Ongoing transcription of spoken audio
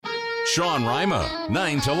Sean Rima,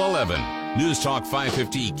 9 till 11. News Talk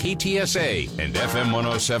 550 KTSA and FM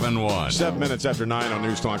 1071. 7 minutes after 9 on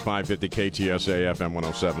News Talk 550 KTSA FM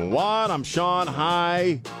 1071. I'm Sean.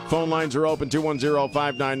 Hi. Phone lines are open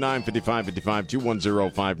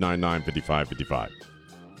 210-599-5555. 210-599-5555.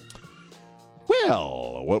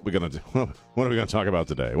 Well, what are we going to talk about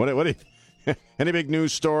today? Any big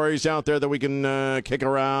news stories out there that we can kick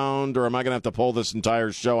around, or am I going to have to pull this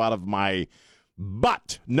entire show out of my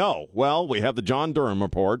butt? No. Well, we have the John Durham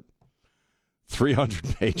report,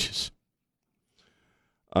 300 pages.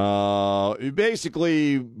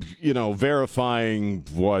 Basically, verifying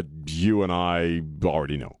what you and I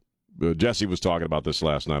already know. Jesse was talking about this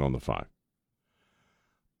last night on the 5.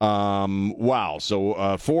 Wow.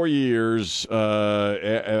 So 4 years,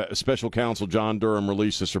 special counsel John Durham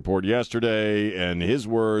released this report yesterday, and his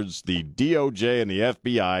words, the DOJ and the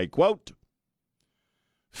FBI, quote,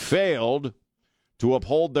 failed to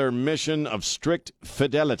uphold their mission of strict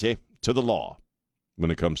fidelity to the law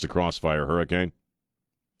when it comes to Crossfire Hurricane.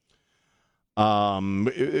 Again,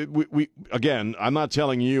 I'm not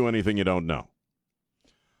telling you anything you don't know.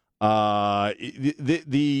 The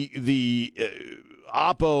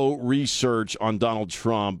Oppo research on Donald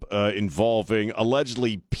Trump involving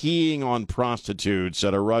allegedly peeing on prostitutes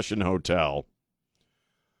at a Russian hotel.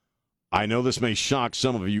 I know this may shock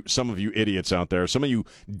some of you idiots out there. Some of you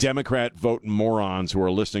Democrat voting morons who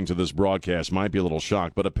are listening to this broadcast might be a little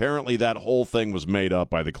shocked, but apparently that whole thing was made up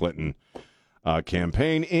by the Clinton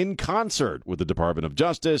campaign in concert with the Department of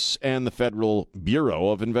Justice and the Federal Bureau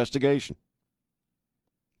of Investigation.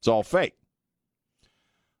 It's all fake.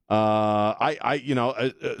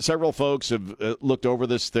 Several folks have looked over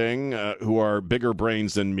this thing who are bigger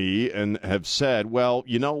brains than me and have said, well,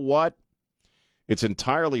 you know what? It's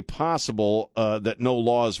entirely possible that no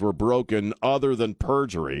laws were broken other than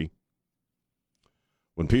perjury.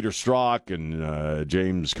 When Peter Strzok and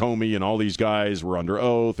James Comey and all these guys were under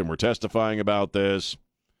oath and were testifying about this,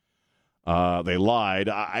 they lied.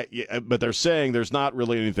 But they're saying there's not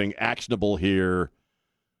really anything actionable here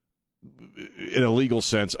in a legal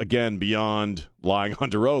sense, again, beyond lying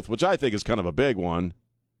under oath, which I think is kind of a big one.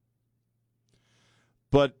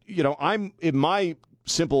 But, I'm in my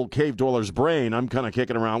simple cave dweller's brain, I'm kind of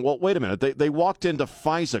kicking around. Well, wait a minute. They walked into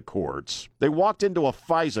FISA courts. They walked into a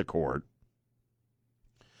FISA court,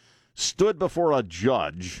 stood before a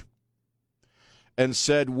judge, and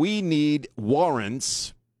said, we need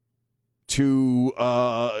warrants to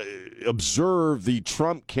observe the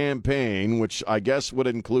Trump campaign, which I guess would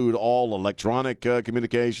include all electronic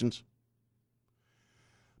communications,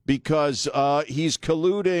 because he's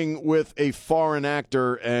colluding with a foreign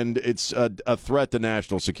actor and it's a threat to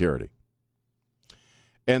national security.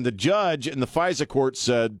 And the judge in the FISA court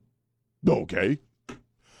said, okay.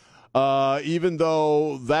 Even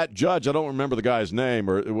though that judge, I don't remember the guy's name,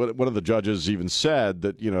 or one of the judges even said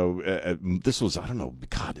that, this was, I don't know,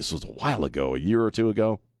 God, this was a while ago, a year or two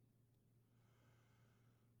ago,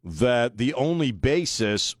 that the only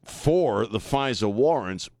basis for the FISA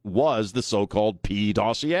warrants was the so-called P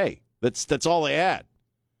dossier. That's all they had.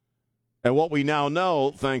 And what we now know,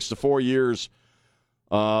 thanks to 4 years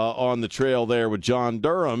on the trail there with John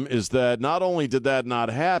Durham, is that not only did that not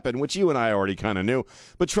happen, which you and I already kind of knew,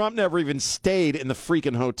 but Trump never even stayed in the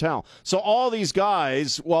freaking hotel. So all these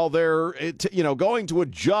guys, while they're going to a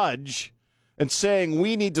judge and saying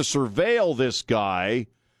we need to surveil this guy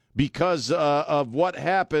because of what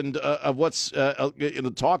happened, of what's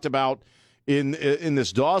talked about in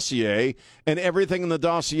this dossier, and everything in the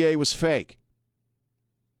dossier was fake.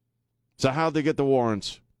 So how'd they get the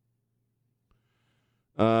warrants?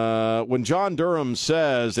 When John Durham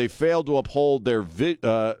says they failed to uphold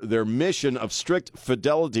their mission of strict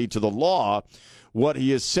fidelity to the law, what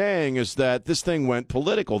he is saying is that this thing went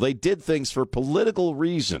political. They did things for political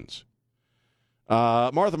reasons.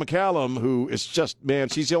 Martha McCallum, who is just, man,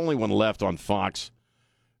 she's the only one left on Fox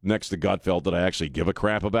next to Gutfeld that I actually give a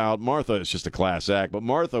crap about. Martha is just a class act, but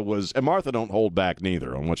Martha don't hold back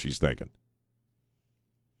neither on what she's thinking.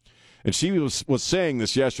 And she was saying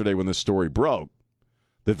this yesterday when this story broke,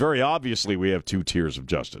 that very obviously we have two tiers of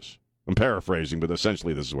justice. I'm paraphrasing, but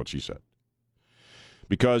essentially this is what she said.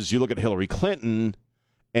 Because you look at Hillary Clinton,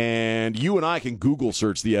 and you and I can Google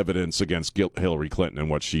search the evidence against Hillary Clinton and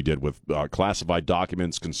what she did with classified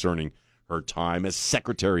documents concerning her time as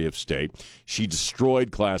Secretary of State. She destroyed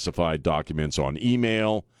classified documents on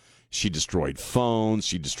email. She destroyed phones.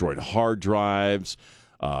 She destroyed hard drives.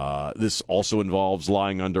 This also involves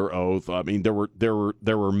lying under oath. I mean, there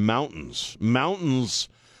were mountains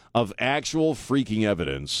of actual freaking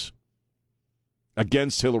evidence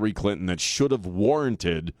against Hillary Clinton that should have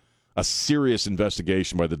warranted a serious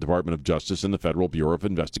investigation by the Department of Justice and the Federal Bureau of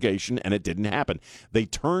Investigation, and it didn't happen. They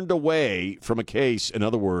turned away from a case, in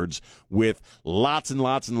other words, with lots and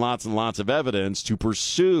lots and lots and lots of evidence to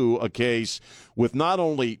pursue a case with not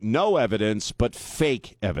only no evidence, but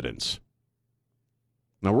fake evidence.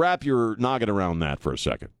 Now, wrap your noggin around that for a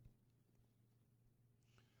second.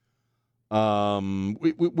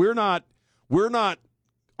 We're not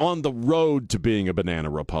on the road to being a banana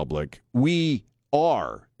republic. We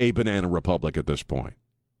are a banana republic at this point.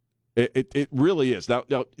 It really is. Now,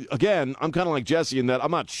 again, I'm kind of like Jesse in that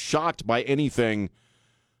I'm not shocked by anything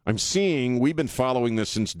I'm seeing. We've been following this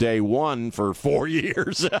since day one for 4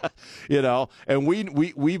 years, and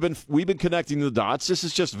we've been connecting the dots. This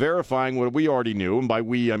is just verifying what we already knew, and by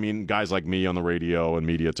we, I mean guys like me on the radio and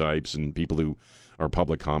media types and people who are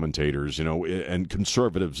public commentators, and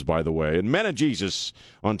conservatives, by the way, and men of Jesus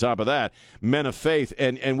on top of that, men of faith,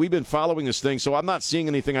 and we've been following this thing, so I'm not seeing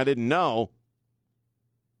anything I didn't know.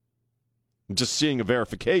 I'm just seeing a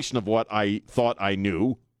verification of what I thought I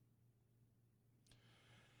knew.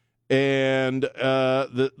 And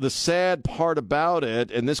the sad part about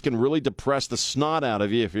it, and this can really depress the snot out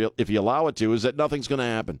of you if you allow it to, is that nothing's going to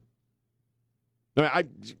happen.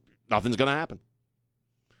 Nothing's going to happen.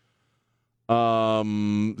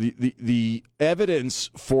 The evidence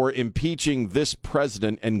for impeaching this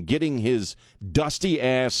president and getting his dusty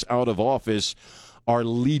ass out of office are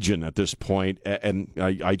legion at this point, and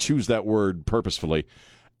I choose that word purposefully,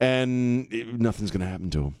 and nothing's going to happen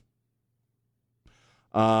to him.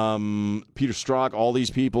 Peter Strzok, all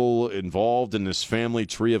these people involved in this family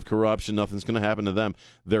tree of corruption, nothing's going to happen to them.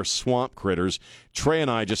 They're swamp critters. Trey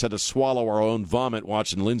and I just had to swallow our own vomit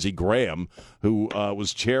watching Lindsey Graham, who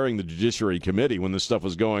was chairing the Judiciary Committee when this stuff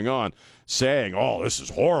was going on, saying, "Oh, this is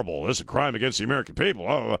horrible. This is a crime against the American people."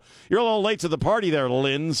 Oh, you're a little late to the party there,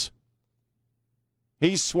 Linz.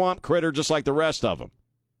 He's swamp critter just like the rest of them.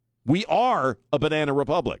 We are a banana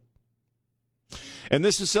republic. And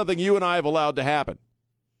this is something you and I have allowed to happen.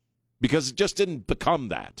 Because it just didn't become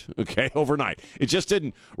that, okay, overnight. It just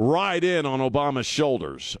didn't ride in on Obama's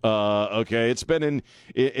shoulders, okay? It's been in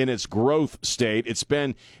its growth state. It's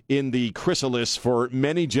been in the chrysalis for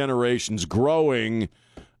many generations, growing,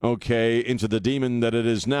 okay, into the demon that it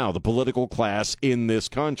is now. The political class in this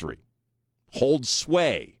country holds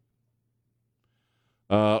sway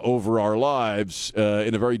over our lives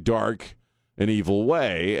in a very dark and evil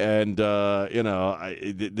way. And,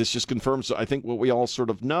 this just confirms, I think, what we all sort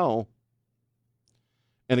of know.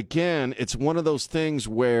 And again, it's one of those things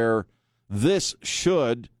where this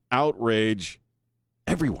should outrage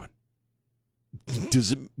everyone.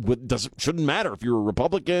 Shouldn't matter if you're a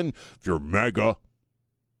Republican, if you're MAGA,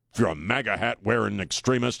 if you're a MAGA hat wearing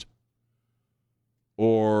extremist,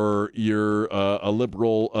 or you're a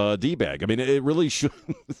liberal D-bag. I mean, it really should.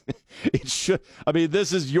 It should. I mean,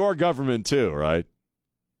 this is your government too, right?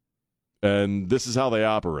 And this is how they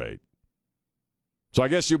operate. So I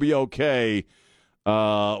guess you'll be okay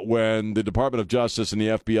when the Department of Justice and the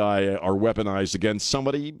FBI are weaponized against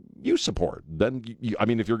somebody you support. Then,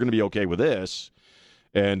 if you're going to be okay with this,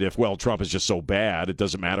 and if, Trump is just so bad, it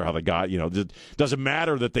doesn't matter how they got, it doesn't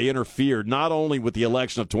matter that they interfered not only with the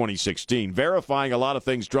election of 2016, verifying a lot of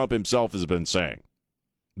things Trump himself has been saying.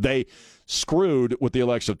 They screwed with the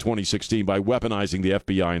election of 2016 by weaponizing the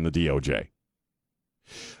FBI and the DOJ.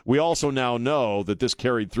 We also now know that this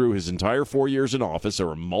carried through his entire 4 years in office. There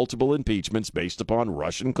were multiple impeachments based upon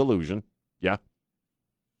Russian collusion. Yeah.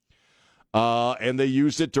 And they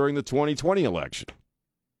used it during the 2020 election.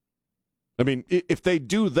 I mean, if they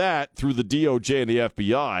do that through the DOJ and the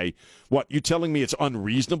FBI, you telling me it's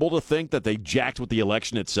unreasonable to think that they jacked with the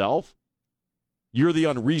election itself? You're the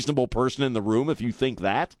unreasonable person in the room if you think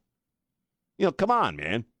that? Come on,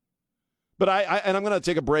 man. But I'm going to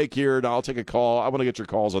take a break here, and I'll take a call. I want to get your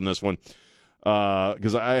calls on this one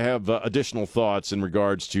because I have additional thoughts in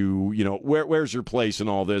regards to, where's your place in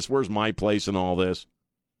all this? Where's my place in all this?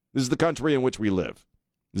 This is the country in which we live.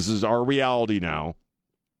 This is our reality now.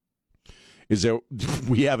 Is that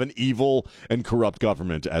we have an evil and corrupt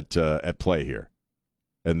government at play here,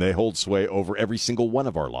 and they hold sway over every single one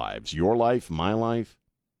of our lives. Your life, my life.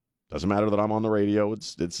 Doesn't matter that I'm on the radio.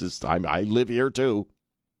 It's just I live here too.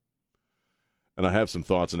 And I have some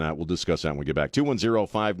thoughts on that. We'll discuss that when we get back.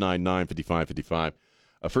 210-599-5555.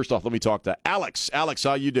 First off, let me talk to Alex. Alex,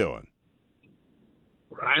 how you doing?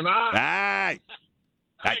 Rima. Hey.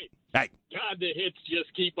 Hey. Hey. God, the hits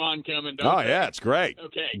just keep on coming. Yeah, it's great.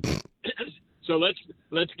 Okay. So let's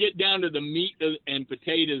get down to the meat and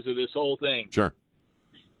potatoes of this whole thing. Sure.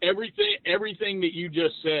 Everything that you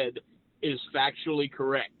just said is factually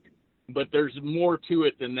correct, but there's more to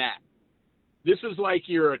it than that. This is like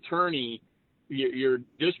your attorney, your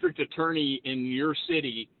district attorney in your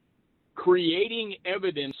city, creating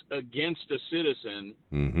evidence against a citizen,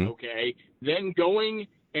 okay, then going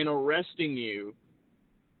and arresting you,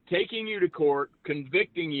 taking you to court,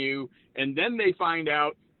 convicting you, and then they find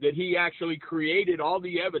out that he actually created all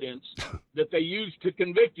the evidence that they used to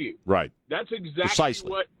convict you. Right. That's exactly Precisely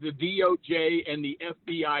what the DOJ and the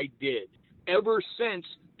FBI did ever since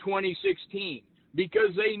 2016,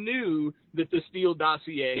 because they knew that the Steele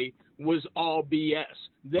dossier was all BS.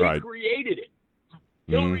 They created it.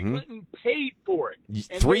 Hillary Clinton paid for it.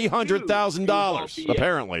 $300,000,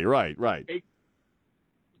 apparently. Right.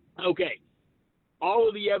 Okay. All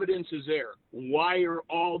of the evidence is there. Why are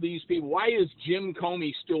all these people? Why is Jim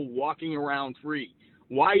Comey still walking around free?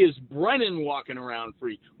 Why is Brennan walking around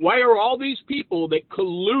free? Why are all these people that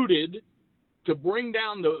colluded to bring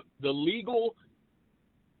down the legal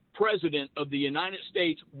president of the United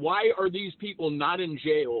States, why are these people not in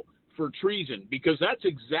jail for treason? Because that's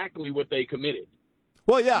exactly what they committed.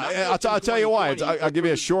 Well, yeah, I'll tell you why. I'll give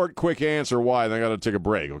you a short, quick answer why, and I got to take a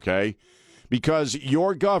break, okay? Because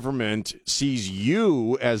your government sees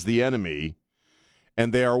you as the enemy,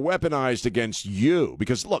 and they are weaponized against you.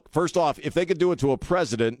 Because, look, first off, if they could do it to a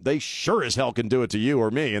president, they sure as hell can do it to you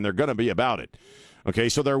or me, and they're going to be about it. Okay,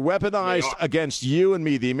 so they're weaponized against you and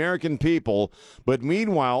me, the American people, but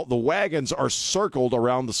meanwhile, the wagons are circled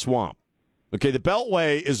around the swamp. Okay, the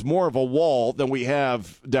Beltway is more of a wall than we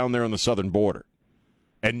have down there on the southern border.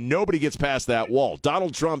 And nobody gets past that wall.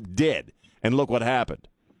 Donald Trump did, and look what happened.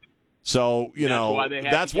 So,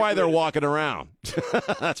 that's why they're walking around.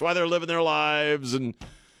 That's why they're living their lives and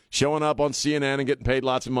showing up on CNN and getting paid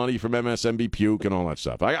lots of money from MSNBC Puke and all that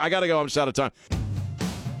stuff. I got to go. I'm just out of time.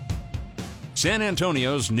 San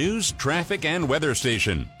Antonio's news, traffic, and weather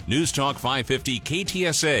station. News Talk 550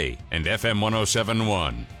 KTSA and FM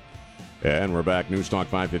 107.1. And we're back. News Talk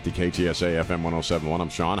 550 KTSA, FM 107.1. I'm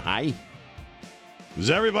Sean. Hi. Is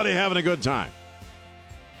everybody having a good time?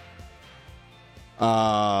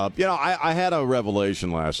 I had a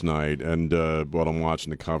revelation last night, and while I'm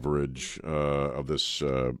watching the coverage of this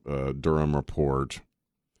Durham report,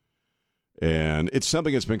 and it's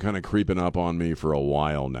something that's been kind of creeping up on me for a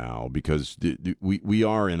while now, because we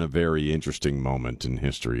are in a very interesting moment in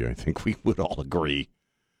history. I think we would all agree.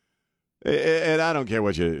 And I don't care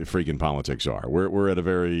what your freaking politics are. We're at a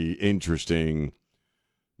very interesting,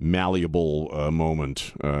 malleable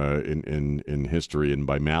moment in history, and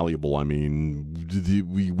by malleable I mean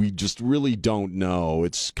we just really don't know.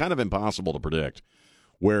 It's kind of impossible to predict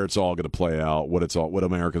where it's all going to play out, what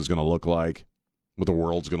America's going to look like, what the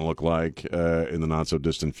world's going to look like in the not so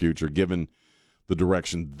distant future, given the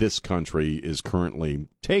direction this country is currently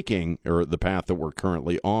taking, or the path that we're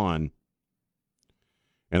currently on.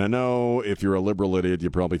 And I know if you're a liberal idiot, you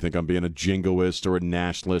probably think I'm being a jingoist or a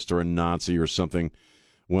nationalist or a Nazi or something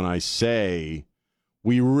when I say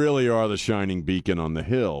we really are the shining beacon on the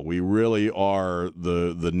hill. We really are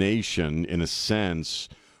the nation, in a sense,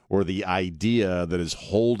 or the idea that is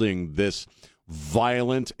holding this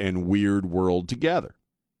violent and weird world together.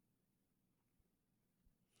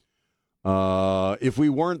 If we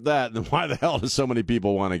weren't that, then why the hell do so many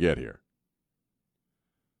people want to get here?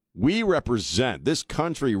 This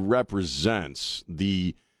country represents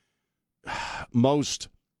the most,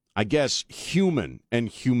 I guess, human and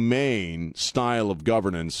humane style of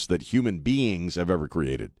governance that human beings have ever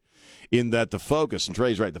created. In that the focus, and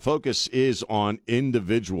Trey's right, the focus is on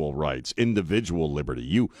individual rights, individual liberty.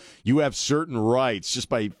 You have certain rights just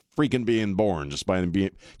by freaking being born, just by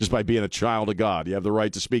being a child of God. You have the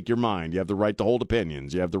right to speak your mind. You have the right to hold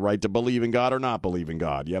opinions. You have the right to believe in God or not believe in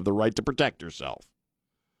God. You have the right to protect yourself.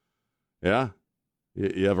 Yeah?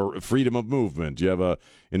 You have a freedom of movement. You have an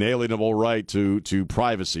inalienable right to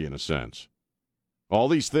privacy, in a sense. All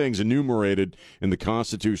these things enumerated in the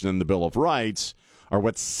Constitution and the Bill of Rights are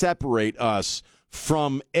what separate us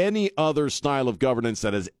from any other style of governance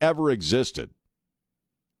that has ever existed.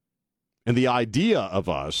 And the idea of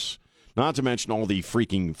us, not to mention all the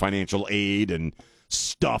freaking financial aid and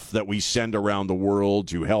stuff that we send around the world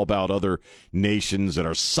to help out other nations that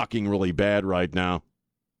are sucking really bad right now,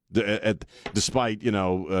 despite,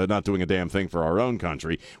 not doing a damn thing for our own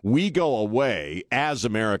country. We go away as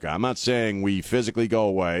America. I'm not saying we physically go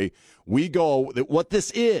away. What this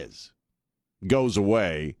is goes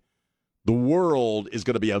away. The world is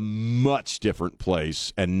going to be a much different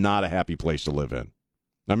place and not a happy place to live in.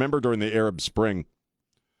 I remember during the Arab Spring,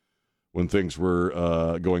 when things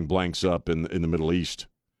were going blanks up in the Middle East,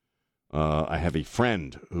 I have a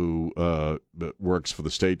friend who works for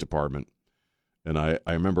the State Department. And I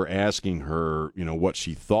remember asking her, what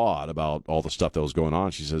she thought about all the stuff that was going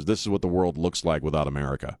on. She says, this is what the world looks like without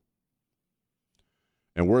America.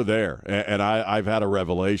 And we're there. And I've had a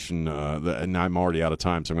revelation, and I'm already out of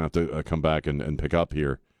time, so I'm going to have to come back and pick up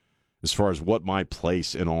here as far as what my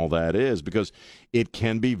place in all that is, because it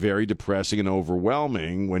can be very depressing and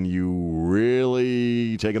overwhelming when you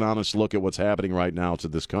really take an honest look at what's happening right now to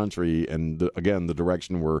this country. And, again, the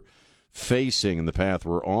direction we're facing and the path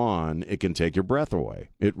we're on, it can take your breath away.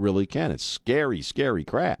 It really can. It's scary, scary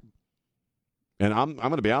crap. And I'm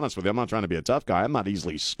going to be honest with you. I'm not trying to be a tough guy. I'm not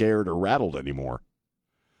easily scared or rattled anymore.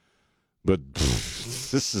 But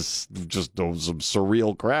this is just some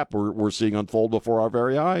surreal crap we're seeing unfold before our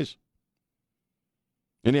very eyes.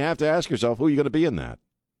 And you have to ask yourself, who are you going to be in that?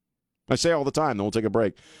 I say all the time, then we'll take a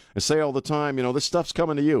break. I say all the time, this stuff's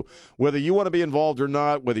coming to you. Whether you want to be involved or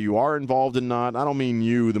not, whether you are involved or not, I don't mean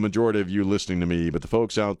you, the majority of you listening to me, but the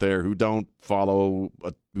folks out there who don't follow,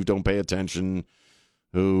 who don't pay attention,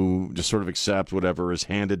 who just sort of accept whatever is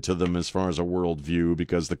handed to them as far as a worldview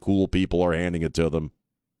because the cool people are handing it to them.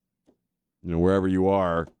 Wherever you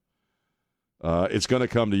are, it's going to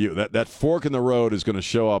come to you. That fork in the road is going to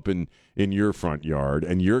show up in your front yard,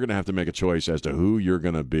 and you're going to have to make a choice as to who you're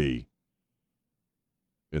going to be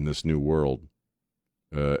in this new world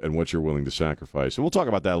and what you're willing to sacrifice. And we'll talk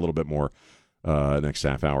about that a little bit more next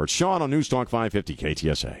half hour. It's Sean on News Talk 550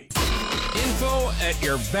 KTSA. Info at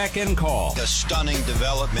your beck and call. The stunning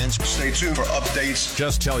developments. Stay tuned for updates.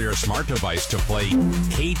 Just tell your smart device to play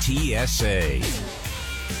KTSA.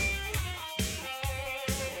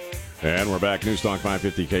 And we're back. News Talk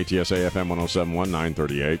 550 KTSA FM 1071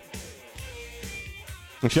 938.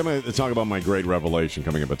 Actually, I'm going to talk about my great revelation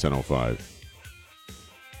coming up at 10:05.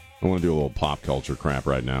 I want to do a little pop culture crap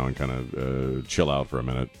right now and kind of chill out for a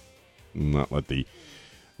minute. Not let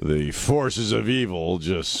the forces of evil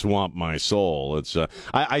just swamp my soul. It's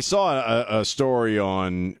I saw a story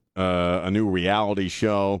on a new reality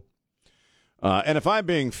show. And if I'm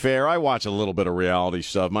being fair, I watch a little bit of reality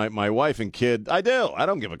stuff. My wife and kid, I do. I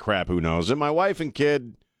don't give a crap who knows it. My wife and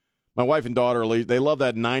daughter, they love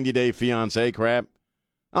that 90-Day Fiancé crap.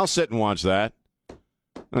 I'll sit and watch that.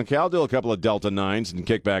 Okay, I'll do a couple of Delta 9s and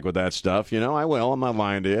kick back with that stuff. I will. I'm not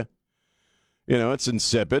lying to you. It's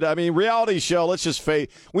insipid. I mean, reality show, let's just face,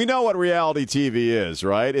 we know what reality TV is,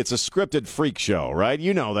 right? It's a scripted freak show, right?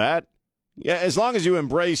 You know that. Yeah, as long as you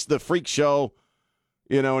embrace the freak show,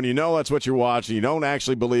 and that's what you're watching. You don't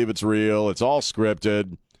actually believe it's real. It's all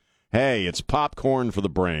scripted. Hey, it's popcorn for the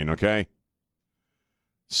brain, okay?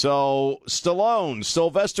 So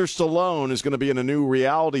Sylvester Stallone is going to be in a new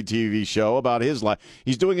reality TV show about his life.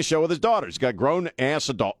 He's doing a show with his daughters. He's got grown-ass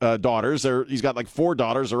daughters. He's got like 4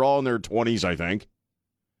 daughters. They're all in their 20s, I think.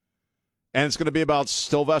 And it's going to be about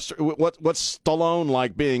Sylvester. What's Stallone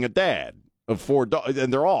like being a dad of 4 daughters?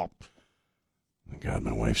 And they're all... Oh, God,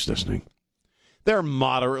 my wife's listening. They're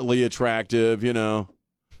moderately attractive,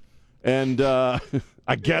 and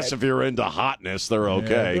I guess if you're into hotness, they're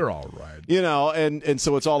okay. Yeah, they're all right. And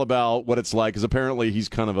so it's all about what it's like, because apparently he's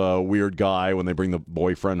kind of a weird guy when they bring the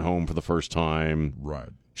boyfriend home for the first time. Right.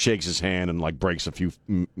 Shakes his hand and, breaks a few,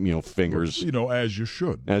 fingers. As you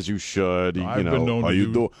should. As you should. I've been known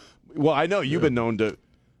to do... Well, I know you've been known to...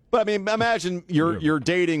 But, I mean, imagine you're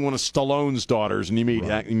dating one of Stallone's daughters, and you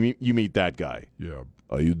meet that guy. Yeah.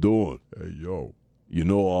 How you doing? Hey, yo.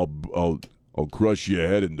 I'll crush your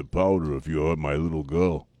head into powder if you hurt my little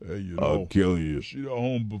girl. Hey, I'll kill you. She's at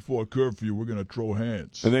home before curfew. We're gonna throw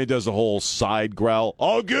hands. And then he does the whole side growl.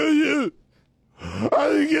 I'll kill you.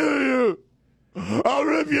 I'll kill you. I'll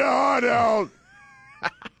rip your heart out.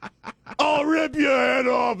 I'll rip your head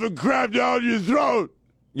off and crap down your throat.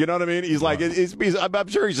 You know what I mean? He's like, I'm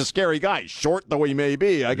sure he's a scary guy. Short though he may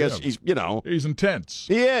be. I guess he's intense.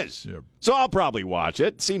 He is. Yeah. So I'll probably watch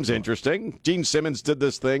it. Seems interesting. Gene Simmons did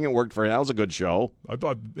this thing. It worked for him. That was a good show. I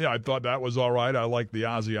thought that was all right. I like the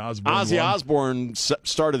Ozzy Osbourne Ozzy one. Osbourne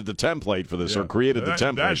started the template for this, or created the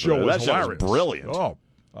template. That show was hilarious. That show was brilliant. Oh,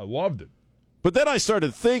 I loved it. But then I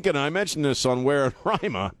started thinking, I mentioned this on Where and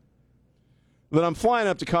Rima, that I'm flying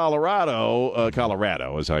up to Colorado.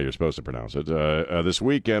 Colorado is how you're supposed to pronounce it. This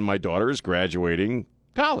weekend, my daughter is graduating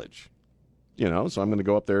college. So I'm going to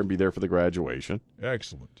go up there and be there for the graduation.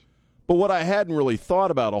 Excellent. But what I hadn't really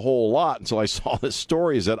thought about a whole lot until I saw this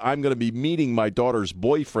story is that I'm going to be meeting my daughter's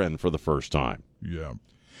boyfriend for the first time. Yeah.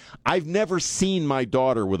 I've never seen my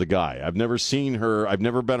daughter with a guy. I've never seen her. I've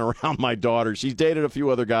never been around my daughter. She's dated a few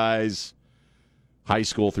other guys, high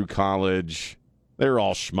school through college. They're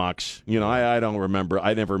all schmucks. I don't remember.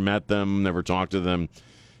 I never met them, never talked to them.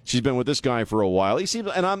 she's been with this guy for a while. He seems,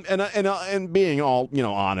 and being all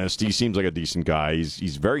honest, he seems like a decent guy.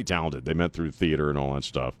 He's very talented. They met through theater and all that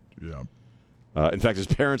stuff. Yeah. In fact, his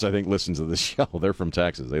parents, I think, listen to the show. They're from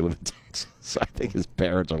Texas. They live in Texas. I think his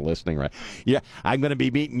parents are listening, right? Yeah, I'm going to be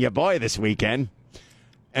meeting your boy this weekend.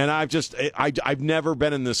 And I've never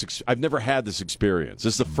been in this. I've never had this experience.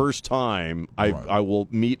 This is the first time I will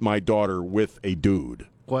meet my daughter with a dude.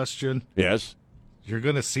 Question. Yes. You're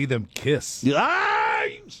going to see them kiss.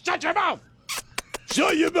 Shut your mouth!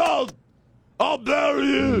 Shut your mouth! I'll bury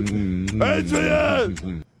you! That's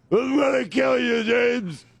I'm going to kill you,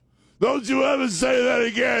 James! Don't you ever say that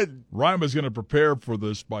again! Rima's going to prepare for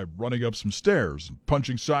this by running up some stairs and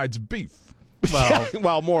punching sides of beef.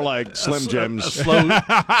 Well, more like Slim Jims.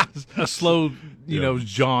 A slow,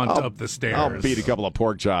 jaunt up the stairs. I'll beat a couple of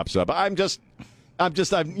pork chops up. I'm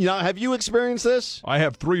have you experienced this? I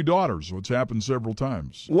have 3 daughters, so it's happened several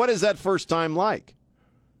times. What is that first time like?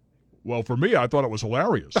 Well, for me, I thought it was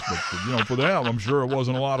hilarious. But, for them, I'm sure it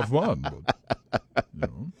wasn't a lot of fun.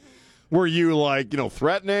 But, Were you,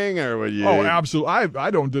 threatening, or were you... Oh, absolutely.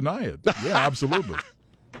 I don't deny it. Yeah, absolutely.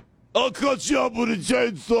 I'll cut you up with a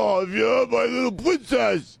chainsaw if you're my little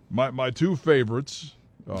princess. My 2 favorites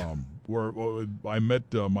were I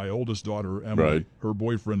met my oldest daughter, Emily, right. Her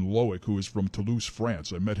boyfriend, Loic, who is from Toulouse,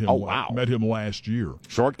 France. I met him, met him last year.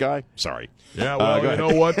 Short guy? Sorry. Yeah, well, you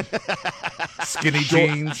know what? Skinny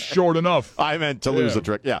jeans. Short enough. I meant Toulouse the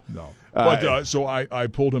trick, yeah. No. But so I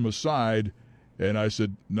pulled him aside, and I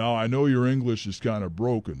said, now, I know your English is kind of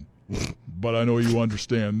broken, but I know you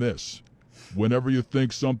understand this. Whenever you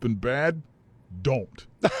think something bad, don't.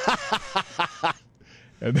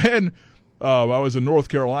 And then I was in North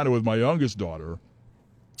Carolina with my youngest daughter,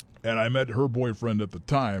 and I met her boyfriend at the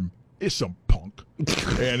time. He's some punk.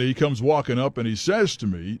 And he comes walking up, and he says to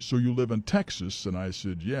me, so you live in Texas? And I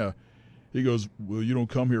said, yeah. He goes, well, you don't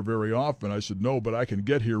come here very often. I said, no, but I can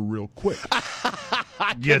get here real quick.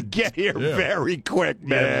 I can get here very quick,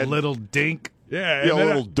 man. You little dink. Yeah, you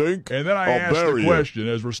little dink. And then I asked the question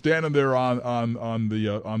as we're standing there on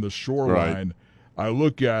the shoreline. Right. I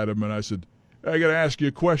look at him and I said, I got to ask you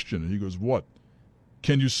a question. And he goes, what?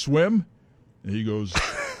 Can you swim? And he goes,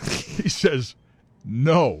 he says,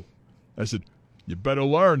 no. I said, you better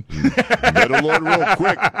learn. You better learn real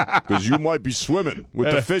quick because you might be swimming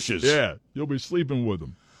with the fishes. Yeah, you'll be sleeping with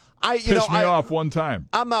them. Pissed me off one time.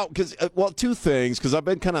 I'm out because, 2 things, because I've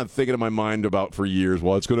been kind of thinking in my mind about for years,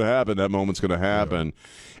 it's going to happen. That moment's going to happen. Yeah.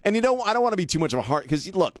 And, I don't want to be too much of a heart,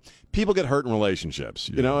 because, look, people get hurt in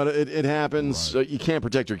relationships. Yeah. It happens. Right. You can't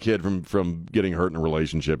protect your kid from getting hurt in a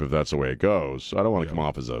relationship if that's the way it goes. So I don't want to come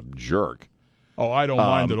off as a jerk. Oh, I don't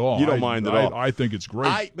mind at all. You don't mind at all. I think it's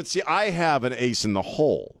great. But see, I have an ace in the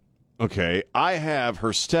hole. Okay, I have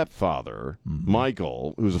her stepfather,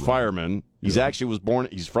 Michael, who's a fireman. He's actually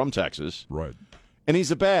he's from Texas. Right. And he's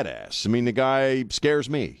a badass. I mean, the guy scares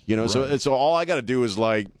me, Right. So all I got to do is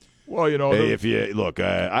hey, if you look,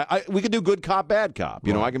 we could do good cop, bad cop.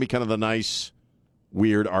 I can be kind of the nice,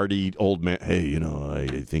 weird, arty old man. Hey,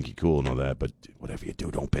 I think you're cool and all that, but whatever you do,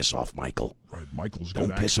 don't piss off Michael. Right, Michael's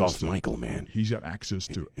don't piss off Michael, man. He's got access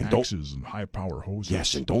to axes and high power hoses.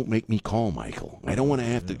 Yes, and don't make me call Michael. I don't want to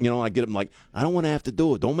have to. I get him I don't want to have to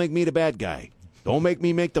do it. Don't make me the bad guy. Don't make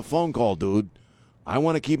me make the phone call, dude. I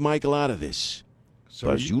want to keep Michael out of this. So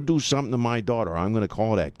if you do something to my daughter, I'm going to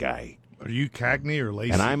call that guy. Are you Cagney or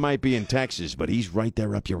Lacey? And I might be in Texas, but he's right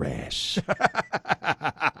there up your ass.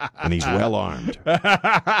 And he's well armed.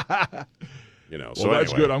 So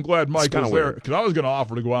that's good. I'm glad Mike was there, because I was going to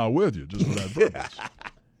offer to go out with you just for that purpose.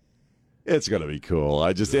 It's going to be cool.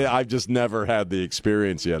 I've just never had the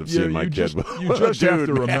experience yet of seeing my kid. You just have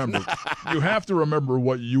to remember. You have to remember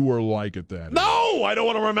what you were like at that age. No, I don't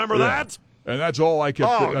want to remember that. And that's all I kept.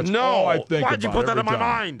 All I think Why'd you put that in my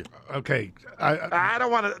mind? Okay, I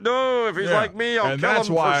don't want to. No, if he's like me, I'll kill him for sure. And that's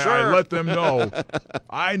why I let them know.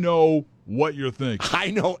 I know what you're thinking.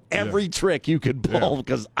 I know every trick you could pull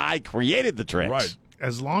because I created the tricks. Right.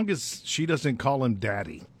 As long as she doesn't call him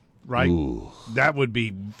daddy, right? Ooh. That would be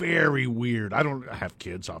very weird. I don't have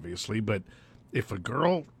kids, obviously, but if a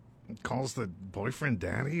girl calls the boyfriend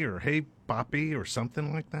daddy or hey papi or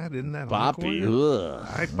something like that, isn't that papi?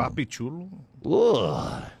 Hi, papi chulo.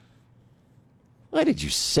 Ugh. Why did you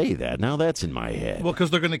say that? Now that's in my head. Well, because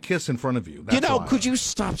they're going to kiss in front of you. That's why. Could you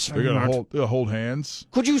stop saying that? They're going to hold hands.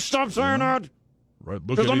 Could you stop saying that? Right.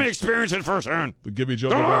 Because let me experience it firsthand. They give each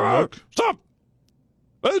other that look. Stop,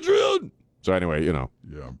 Adrian. So anyway, Yeah.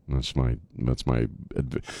 That's my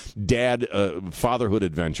dad fatherhood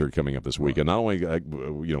adventure coming up this weekend. Not only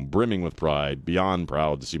brimming with pride, beyond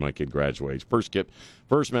proud to see my kid graduate.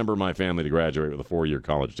 First member of my family to graduate with a 4-year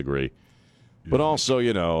college degree. But also,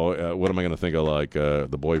 what am I going to think of like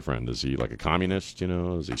the boyfriend? Is he like a communist?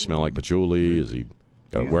 Does he smell like patchouli? Is he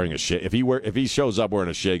wearing a if he shows up wearing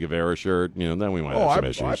a Che Guevara shirt, then we might have some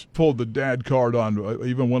issues. I pulled the dad card on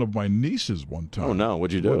even one of my nieces one time. Oh no,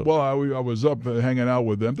 what'd you do? Well, I was up hanging out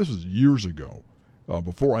with them. This was years ago.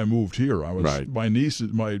 Before I moved here, I was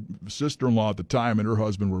my sister-in-law at the time and her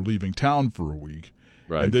husband were leaving town for a week,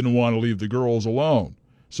 and didn't want to leave the girls alone.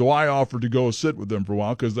 So I offered to go sit with them for a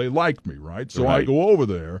while because they liked me, right? So I go over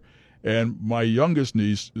there, and my youngest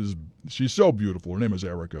niece she's so beautiful. Her name is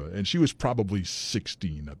Erica, and she was probably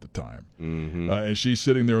 16 at the time, and she's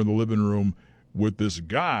sitting there in the living room with this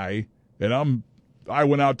guy, and I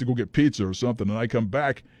went out to go get pizza or something, and I come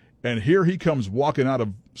back, and here he comes walking out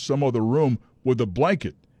of some other room with a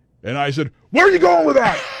blanket. And I said, "Where are you going with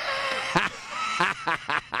that?"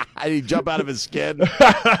 Did he jump out of his skin?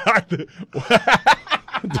 I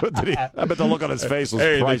bet the look on his face was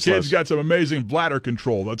priceless. The kid's got some amazing bladder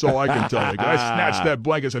control. That's all I can tell you. I snatched that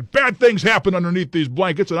blanket and said, "Bad things happen underneath these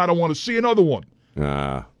blankets, and I don't want to see another one."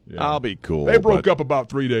 I'll be cool. They broke up about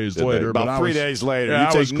 3 days later. About 3 days later.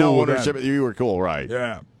 Yeah, you take no ownership. You were cool, right?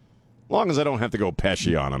 Yeah. As long as I don't have to go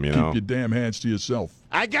Pesci on him, Keep your damn hands to yourself.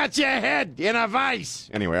 I got your head in a vice.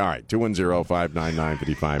 Anyway, all right.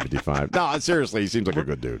 210-599-5555. No, seriously, he seems like a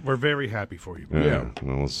good dude. We're very happy for you. Yeah.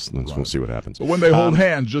 Well, we'll see what happens. But when they hold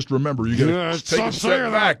hands, just remember, you got to take a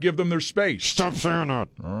step back, give them their space. Stop saying that.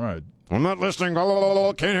 All right. I'm not listening.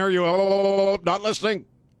 Can't hear you. Not listening.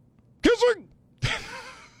 Kissing.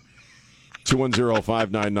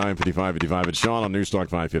 210-599-5555. It's Sean on Newstalk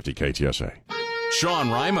 550 KTSA.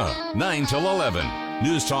 Sean Rima, 9 till 11.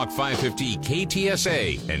 News Talk 550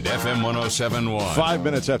 KTSA and FM 1071. 5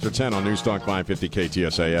 minutes after 10 on News Talk 550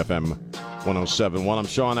 KTSA FM 1071. I'm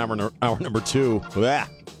Sean, hour number 2. Blah.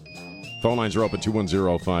 Phone lines are open,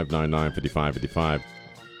 210-599-5555.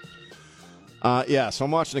 So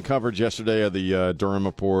I'm watching the coverage yesterday of the Durham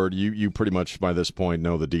report. You pretty much by this point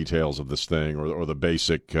know the details of this thing or the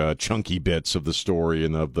basic chunky bits of the story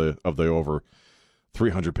and of the over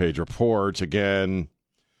 300-page report. Again,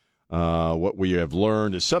 what we have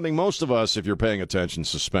learned is something most of us, if you're paying attention,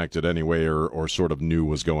 suspected anyway or sort of knew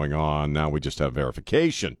was going on. Now we just have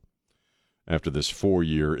verification after this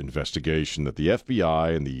 4-year investigation that the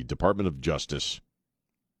FBI and the Department of Justice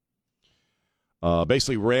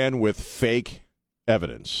basically ran with fake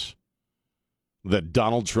evidence that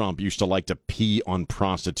Donald Trump used to like to pee on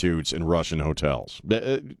prostitutes in Russian hotels.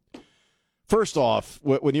 First off,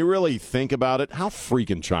 when you really think about it, how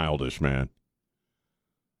freaking childish, man.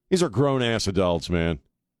 These are grown-ass adults, man.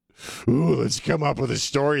 Ooh, let's come up with a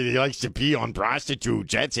story that he likes to pee on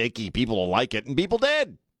prostitutes. That's icky. People will like it, and people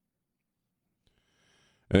did.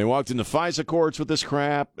 And they walked into FISA courts with this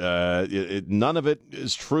crap. None of it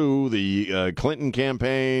is true. The Clinton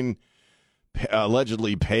campaign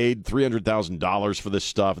allegedly paid $300,000 for this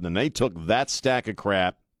stuff, and then they took that stack of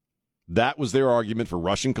crap. That was their argument for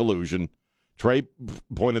Russian collusion. Trey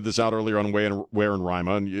pointed this out earlier on Ware and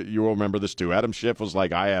Rima, and you will remember this too. Adam Schiff was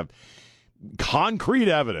like, I have concrete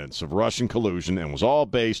evidence of Russian collusion, and was all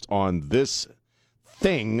based on this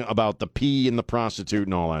thing about the pee and the prostitute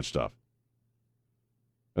and all that stuff.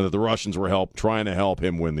 And that the Russians were trying to help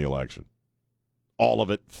him win the election. All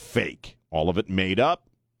of it fake. All of it made up.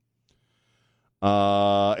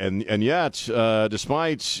 And yet,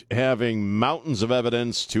 despite having mountains of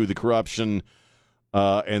evidence to the corruption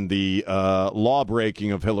and the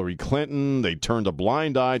law-breaking of Hillary Clinton, they turned a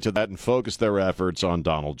blind eye to that and focused their efforts on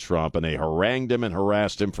Donald Trump, and they harangued him and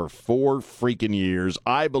harassed him for 4 freaking years.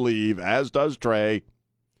 I believe, as does Trey,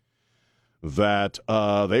 that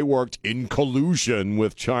they worked in collusion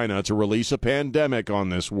with China to release a pandemic on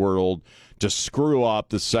this world to screw up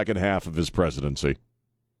the second half of his presidency.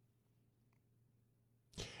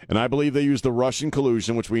 And I believe they used the Russian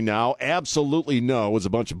collusion, which we now absolutely know is a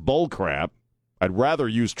bunch of bullcrap. I'd rather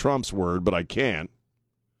use Trump's word, but I can't,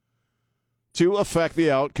 to affect the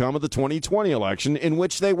outcome of the 2020 election, in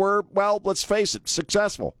which they were, well, let's face it,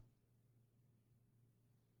 successful.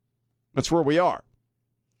 That's where we are.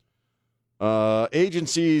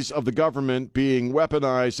 Agencies of the government being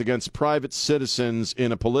weaponized against private citizens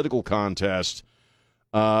in a political contest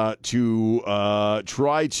to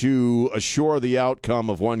try to assure the outcome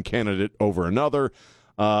of one candidate over another.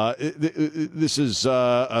 This is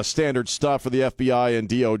standard stuff for the FBI and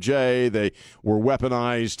DOJ. They were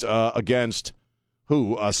weaponized against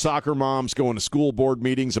who? Soccer moms going to school board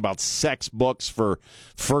meetings about sex books for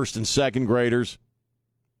first and second graders.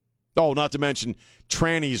 Oh, not to mention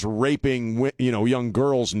trannies raping, young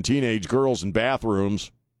girls and teenage girls in bathrooms.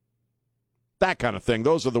 That kind of thing.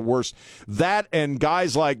 Those are the worst. That and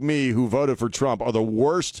guys like me who voted for Trump are the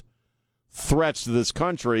worst threats to this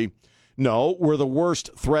country. No, we're the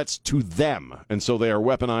worst threats to them, and so they are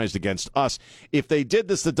weaponized against us. If they did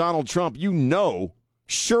this to Donald Trump,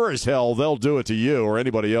 sure as hell they'll do it to you or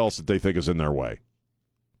anybody else that they think is in their way.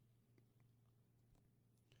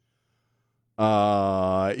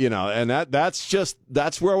 And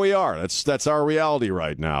that's where we are. That's our reality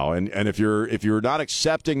right now. And if you're not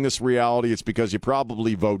accepting this reality, it's because you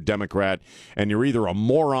probably vote Democrat and you're either a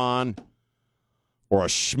moron or a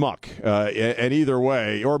schmuck. And either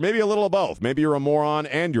way, or maybe a little of both. Maybe you're a moron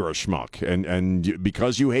and you're a schmuck. And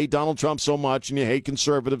because you hate Donald Trump so much and you hate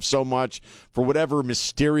conservatives so much, for whatever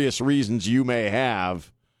mysterious reasons you may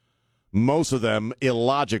have, most of them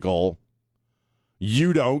illogical,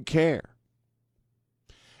 you don't care.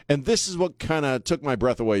 And this is what kind of took my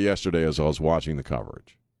breath away yesterday as I was watching the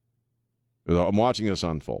coverage. I'm watching this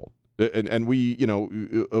unfold. And we,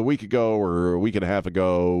 a week ago or a week and a half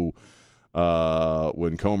ago,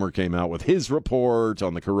 when Comer came out with his report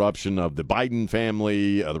on the corruption of the Biden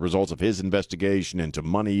family, the results of his investigation into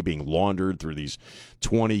money being laundered through these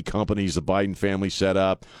 20 companies the Biden family set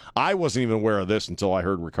up. I wasn't even aware of this until I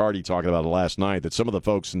heard Riccardi talking about it last night, that some of the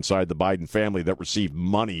folks inside the Biden family that received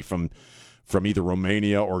money from either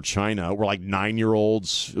Romania or China were like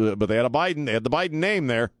 9-year-olds, but they had the Biden name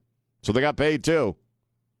there, so they got paid too.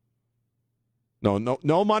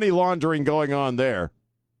 No money laundering going on there.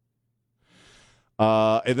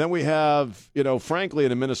 And then we have, frankly,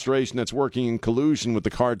 an administration that's working in collusion with the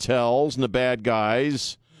cartels and the bad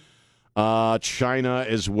guys, China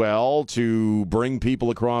as well, to bring people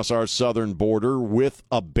across our southern border with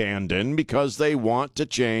abandon because they want to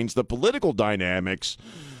change the political dynamics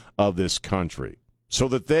of this country so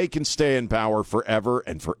that they can stay in power forever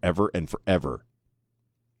and forever and forever.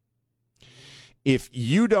 If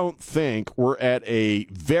you don't think we're at a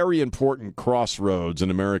very important crossroads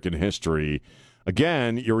in American history,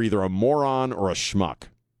 again, you're either a moron or a schmuck.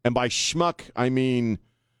 And by schmuck, I mean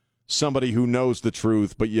somebody who knows the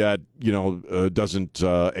truth but yet, doesn't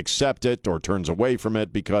accept it or turns away from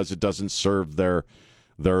it because it doesn't serve their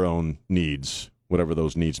own needs. Whatever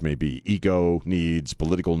those needs may be, ego needs,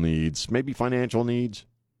 political needs, maybe financial needs.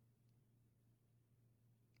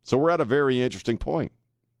 So we're at a very interesting point.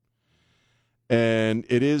 And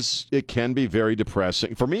it can be very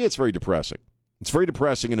depressing. For me, it's very depressing. It's very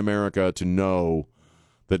depressing in America to know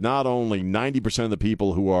that not only 90% of the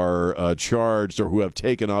people who are charged or who have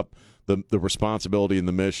taken up the responsibility and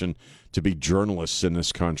the mission to be journalists in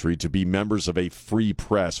this country, to be members of a free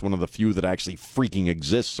press, one of the few that actually freaking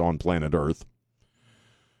exists on planet Earth,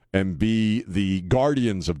 and be the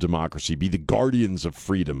guardians of democracy, be the guardians of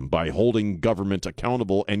freedom by holding government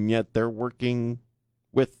accountable, and yet they're working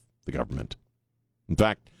with the government. In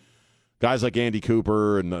fact, guys like Andy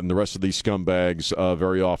Cooper and the rest of these scumbags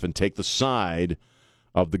very often take the side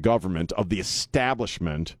of the government, of the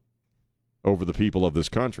establishment, over the people of this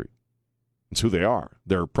country. It's who they are.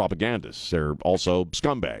 They're propagandists. They're also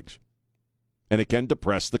scumbags. And it can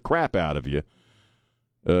depress the crap out of you,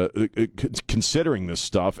 considering this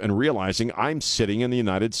stuff and realizing I'm sitting in the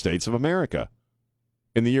United States of America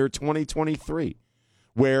in the year 2023,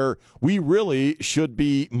 where we really should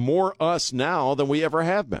be more us now than we ever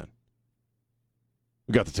have been.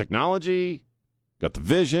 We got the technology, got the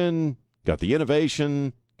vision, got the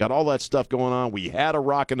innovation, got all that stuff going on. We had a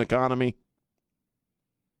rocking economy,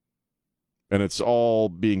 and it's all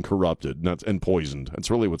being corrupted and poisoned.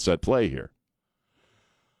 That's really what's at play here.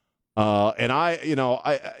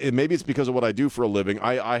 And maybe it's because of what I do for a living.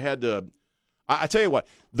 I had to. I tell you what,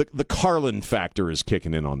 the Carlin factor is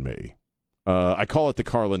kicking in on me. I call it the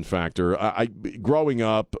Carlin factor. Growing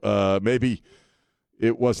up, maybe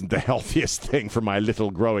it wasn't the healthiest thing for my little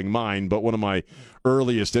growing mind, but one of my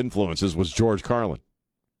earliest influences was George Carlin.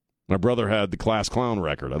 My brother had the Class Clown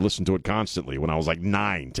record. I listened to it constantly when I was like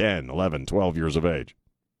 9, 10, 11, 12 years of age.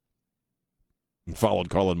 And followed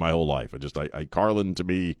Carlin my whole life. Carlin to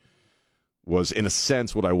me was, in a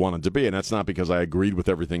sense, what I wanted to be. And that's not because I agreed with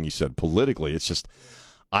everything he said politically. It's just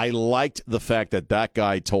I liked the fact that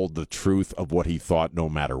guy told the truth of what he thought no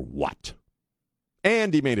matter what.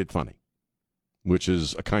 And he made it funny, which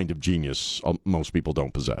is a kind of genius most people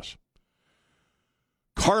don't possess.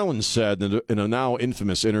 Carlin said in a now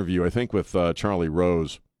infamous interview, I think with Charlie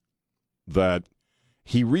Rose, that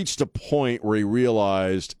he reached a point where he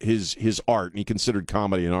realized his art, and he considered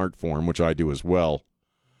comedy an art form, which I do as well,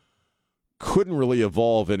 couldn't really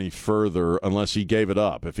evolve any further unless he gave it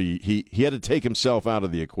up. If he had to take himself out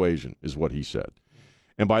of the equation, is what he said.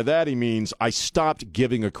 And by that he means I stopped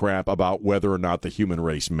giving a crap about whether or not the human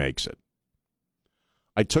race makes it.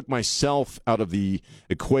 I took myself out of the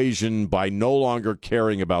equation by no longer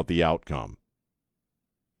caring about the outcome.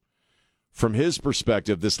 from his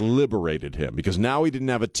perspective, this liberated him because now he didn't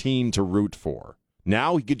have a team to root for.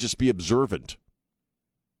 Now he could just be observant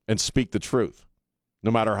and speak the truth,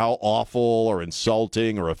 no matter how awful or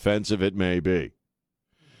insulting or offensive it may be.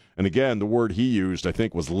 And again, the word he used, I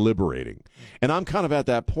think, was liberating. And I'm kind of at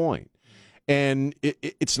that point. And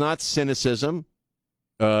it's not cynicism.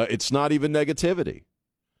 It's not even negativity.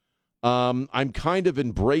 I'm kind of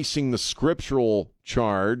embracing the scriptural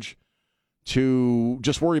charge to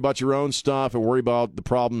just worry about your own stuff and worry about the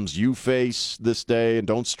problems you face this day and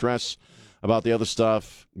don't stress about the other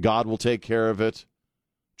stuff. God will take care of it.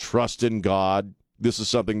 Trust in God. This is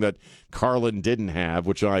something that Carlin didn't have,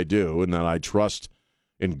 which I do, and that I trust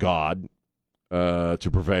in God to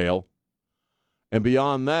prevail. And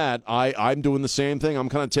beyond that, I'm doing the same thing. I'm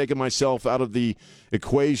kind of taking myself out of the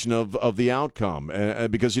equation of the outcome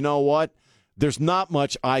because you know what? There's not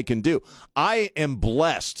much I can do. I am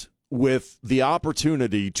blessed with the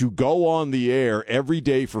opportunity to go on the air every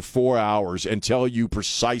day for 4 hours and tell you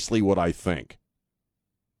precisely what I think.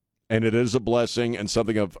 And it is a blessing and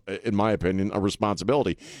something of, in my opinion, a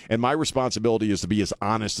responsibility. And my responsibility is to be as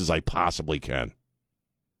honest as I possibly can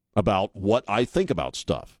about what I think about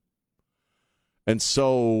stuff. And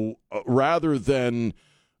so rather than,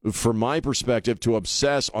 from my perspective, to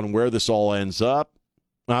obsess on where this all ends up,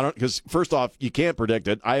 because first off, you can't predict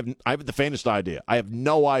it. I have the faintest idea. I have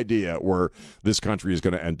no idea where this country is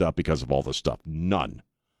going to end up because of all this stuff. None.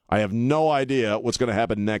 I have no idea what's going to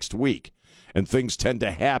happen next week. And things tend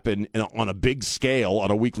to happen on a big scale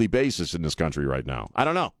on a weekly basis in this country right now. I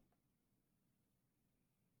don't know.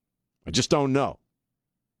 I just don't know.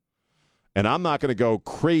 And I'm not going to go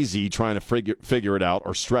crazy trying to figure it out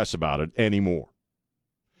or stress about it anymore.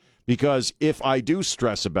 Because if I do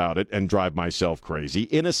stress about it and drive myself crazy,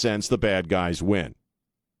 in a sense, the bad guys win.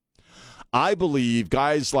 I believe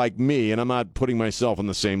guys like me, and I'm not putting myself on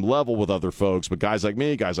the same level with other folks, but guys like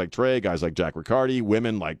me, guys like Trey, guys like Jack Riccardi,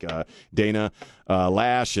 women like Dana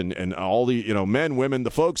Lash, and all the men, women,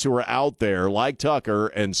 the folks who are out there like Tucker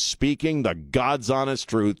and speaking the God's honest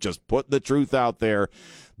truth, just putting the truth out there.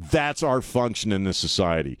 That's our function in this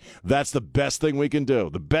society. That's the best thing we can do.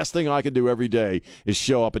 The best thing I can do every day is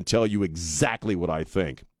show up and tell you exactly what I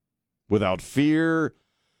think, without fear,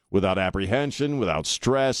 without apprehension, without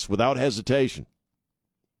stress, without hesitation.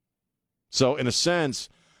 So, in a sense,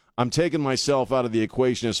 I'm taking myself out of the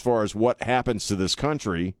equation as far as what happens to this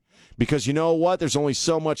country, because you know what? There's only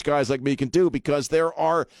so much guys like me can do, because there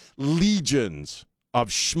are legions of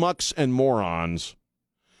schmucks and morons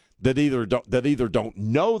that either don't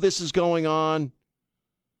know this is going on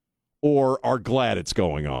or are glad it's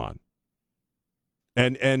going on.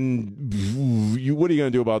 And what are you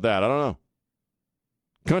going to do about that? I don't know.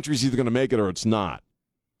 Country's either going to make it or it's not.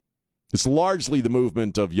 It's largely the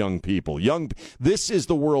movement of young people. This is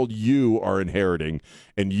the world you are inheriting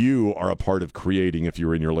and you are a part of creating if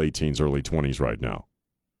you're in your late teens, early 20s right now.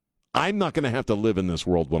 I'm not going to have to live in this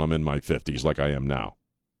world when I'm in my 50s like I am now.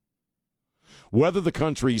 Whether the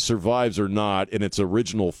country survives or not in its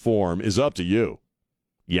original form is up to you,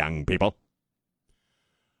 young people.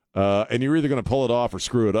 And you're either going to pull it off or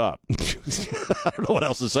screw it up. I don't know what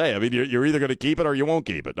else to say. I mean, you're either going to keep it or you won't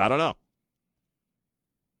keep it. I don't know.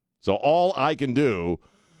 So all I can do,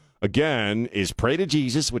 again, is pray to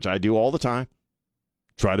Jesus, which I do all the time.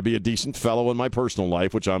 Try to be a decent fellow in my personal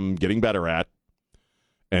life, which I'm getting better at.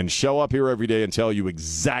 And show up here every day and tell you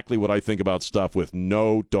exactly what I think about stuff with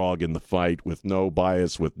no dog in the fight, with no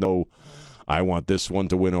bias, with no, I want this one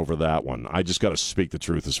to win over that one. I just got to speak the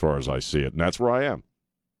truth as far as I see it, and that's where I am.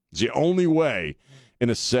 It's the only way, in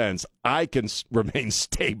a sense, I can remain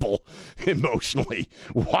stable emotionally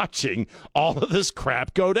watching all of this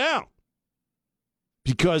crap go down.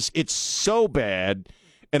 Because it's so bad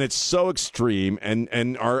and it's so extreme,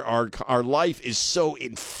 and our life is so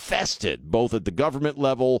infested, both at the government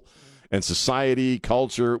level and society,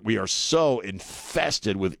 culture. We are so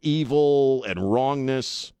infested with evil and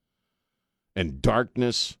wrongness and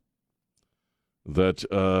darkness that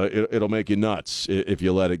it'll make you nuts if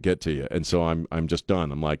you let it get to you. And so I'm just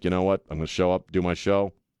done. I'm like, you know what? I'm going to show up, do my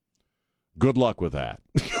show. Good luck with that.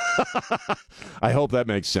 I hope that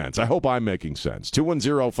makes sense. I hope I'm making sense.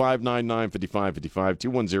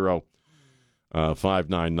 210-599-5555.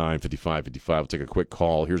 210-599-5555. We'll take a quick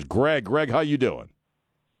call. Here's Greg. Greg, how you doing?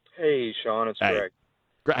 Hey, Sean. It's Greg.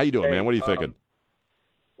 Greg, how you doing, man? What are you thinking?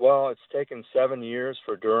 Well, it's taken 7 years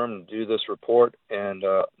for Durham to do this report, and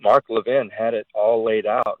Mark Levin had it all laid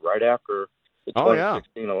out right after the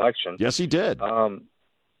 2016 election. Yes, he did. And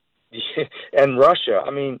Russia,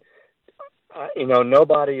 I mean,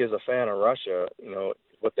 nobody is a fan of Russia,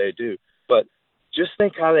 what they do. But just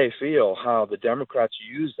think how they feel, how the Democrats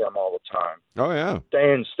use them all the time. Oh, yeah.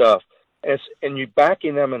 Saying stuff. And you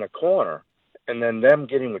backing them in a corner, and then them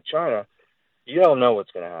getting with China, you don't know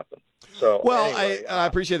what's going to happen. So, well, anyway, I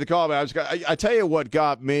appreciate the call, man. I tell you what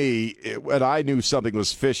got me when I knew something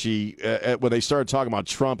was fishy when they started talking about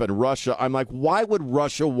Trump and Russia. I'm like, why would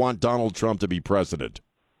Russia want Donald Trump to be president?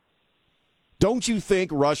 Don't you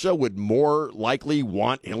think Russia would more likely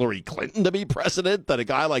want Hillary Clinton to be president than a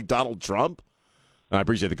guy like Donald Trump? And I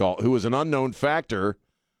appreciate the call. Who was an unknown factor.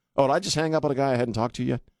 Oh, did I just hang up on a guy I hadn't talked to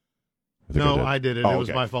yet? No, I did it. Oh, it was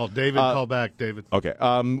my fault. David, call back, David. Okay.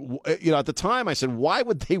 At the time, I said, why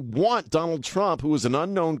would they want Donald Trump, who is an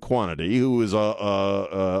unknown quantity, who is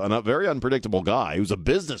a very unpredictable guy, who's a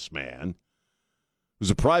businessman, who's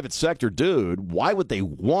a private sector dude? Why would they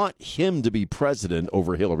want him to be president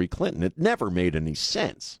over Hillary Clinton? It never made any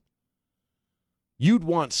sense. You'd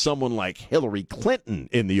want someone like Hillary Clinton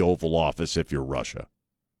in the Oval Office if you're Russia.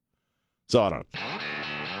 So I don't know.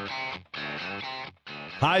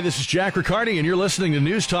 Hi, this is Jack Riccardi, and you're listening to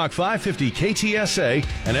News Talk 550 KTSA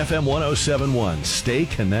and FM 1071. Stay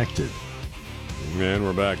connected. And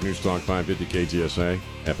we're back. News Talk 550 KTSA,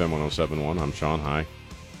 FM 1071. I'm Sean. Hi.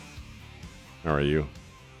 How are you?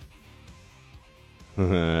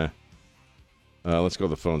 Let's go to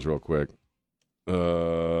the phones real quick.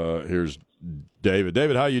 Here's David.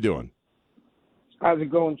 David, how you doing? How's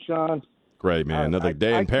it going, Sean? Great, man. Another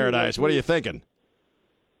day in paradise. What are you thinking?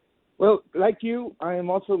 Well, like you, I am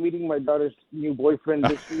also meeting my daughter's new boyfriend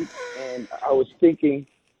this week, and I was thinking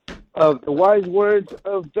of the wise words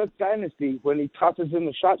of Duck Dynasty when he tosses in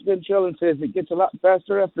the shotgun shell and says it gets a lot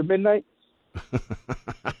faster after midnight.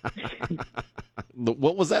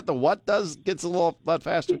 What was that? The what gets a lot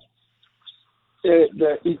faster?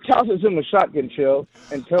 He tosses him a shotgun shell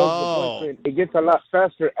and tells the boyfriend it gets a lot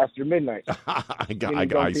faster after midnight.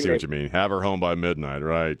 I see what you mean. Have her home by midnight,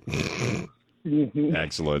 right? Mm-hmm.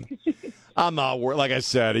 Excellent. I'm not worried. Like I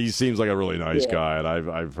said, he seems like a really nice guy, and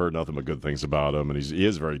I've heard nothing but good things about him, and he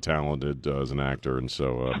is very talented as an actor, and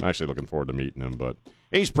so I'm actually looking forward to meeting him, but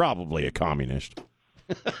he's probably a communist.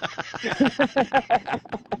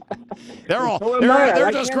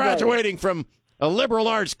 They're just graduating from a liberal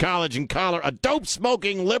arts college in Colorado, a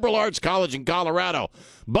dope-smoking liberal arts college in Colorado.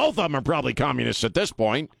 Both of them are probably communists at this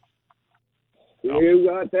point. You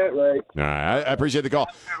got that right. All right, I appreciate the call.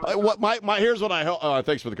 Here's what I hope.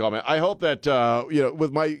 Thanks for the call, man. I hope that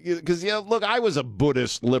with my because look, I was a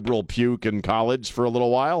Buddhist liberal puke in college for a little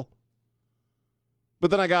while, but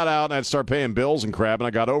then I got out and I'd start paying bills and crap, and I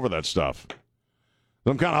got over that stuff. So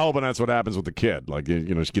I'm kind of hoping that's what happens with the kid. Like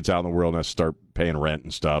she gets out in the world and has to start paying rent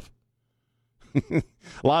and stuff. A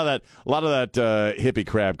lot of that hippie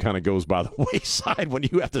crap kind of goes by the wayside when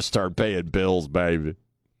you have to start paying bills, baby.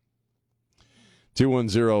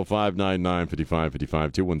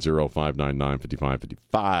 210-599-5555.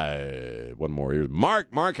 210-599-5555. One more here.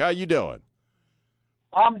 Mark, how you doing?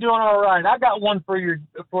 I'm doing all right. I got one for your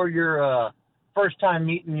first time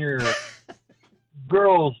meeting your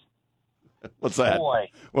girls. What's that?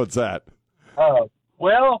 Boy. What's that?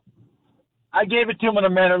 Well, I gave it to him in a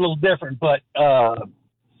manner a little different, but I'll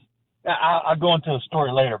go into the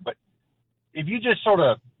story later. But if you just sort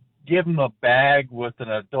of give him a bag with an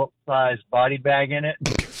adult-sized body bag in it.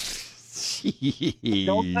 Jeez.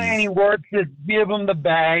 Don't say any words. Just give him the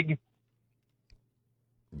bag,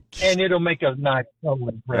 and it'll make a nice total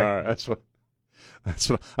impression. All right, that's what.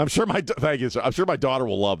 I'm sure thank you, sir. I'm sure my daughter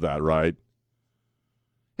will love that. Right?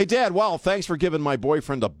 Hey, Dad. Wow, thanks for giving my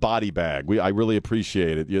boyfriend a body bag. I really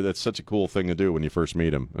appreciate it. That's such a cool thing to do when you first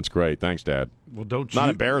meet him. That's great. Thanks, Dad. Well, not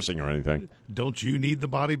embarrassing or anything. Don't you need the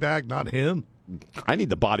body bag, not him? I need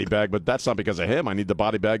the body bag, but that's not because of him. I need the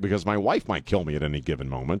body bag because my wife might kill me at any given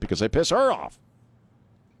moment because I piss her off.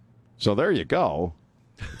 So there you go.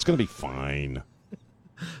 It's going to be fine.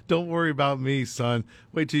 Don't worry about me, son.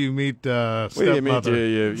 Wait till you meet stepmother.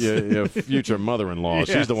 Your future mother-in-law.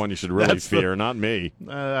 Yes, she's the one you should really fear, not me.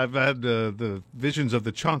 I've had the visions of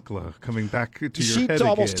the chancla coming back to your head She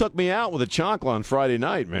almost again. took me out with a chancla on Friday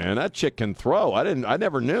night, man. That chick can throw. I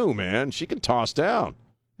never knew, man. She can toss down.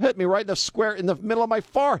 Hit me right in the middle of my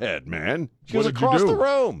forehead, man. She was across the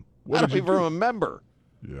room. I don't even remember.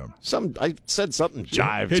 Yeah. I said something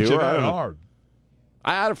jive Hit to you her. that hard.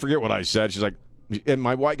 I forget what I said. She's like, and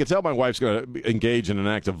my wife, I can tell my wife's going to engage in an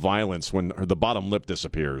act of violence when the bottom lip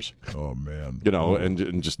disappears. Oh man.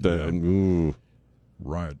 And just ooh.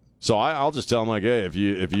 Right. So I'll just tell him like, hey, if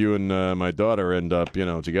you and my daughter end up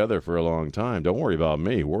together for a long time, don't worry about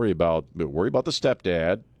me. Worry about the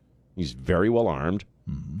stepdad. He's very well armed.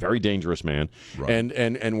 Very dangerous man. Right.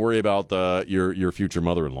 And worry about your future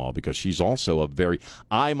mother-in-law, because she's also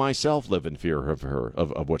I myself live in fear of her,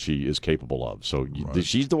 of what she is capable of. So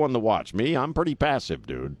she's the one to watch. Me, I'm pretty passive,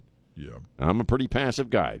 dude. Yeah. I'm a pretty passive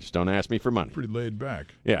guy. Just don't ask me for money. Pretty laid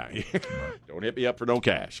back. Yeah. Don't hit me up for no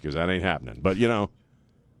cash, because that ain't happening. But,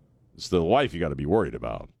 it's the wife you got to be worried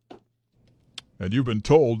about. And you've been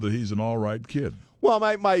told that he's an all right kid. Well,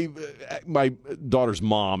 my daughter's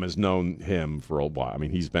mom has known him for a while. I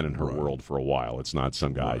mean, he's been in her world for a while. It's not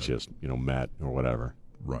some guy just, met or whatever.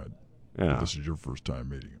 Right. Yeah. But this is your first time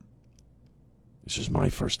meeting him. This is my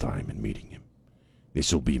first time in meeting him.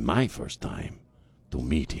 This will be my first time to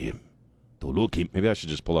meet him, to look him. Maybe I should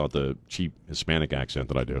just pull out the cheap Hispanic accent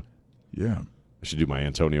that I do. Yeah. I should do my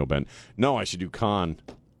Antonio Bent. No, I should do Khan.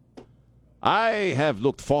 I have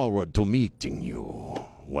looked forward to meeting you,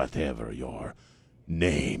 whatever your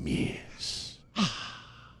name is.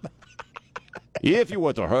 If you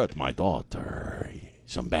were to hurt my daughter,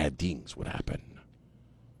 some bad things would happen.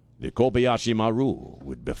 The Kobayashi Maru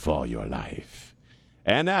would befall your life.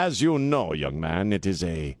 And as you know, young man, it is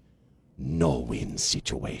a no-win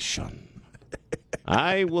situation.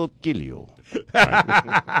 I will kill you.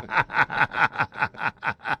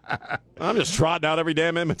 I'm just trotting out every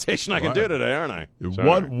damn imitation I can do today, aren't I?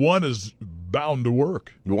 One is bound to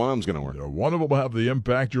work. One of them's going to work. One of them will have the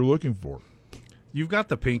impact you're looking for. You've got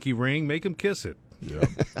the pinky ring. Make him kiss it. Yeah.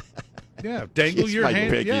 Yeah, dangle Kiss your my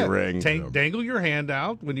hand. pinky ring. Dangle your hand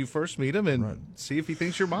out when you first meet him, and see if he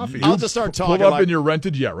thinks you're mafia. I'll just start talking. Pull up in your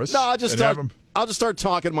rented Yaris. No, I'll just start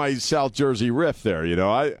talking my South Jersey riff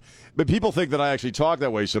there. But people think that I actually talk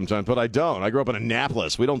that way sometimes, but I don't. I grew up in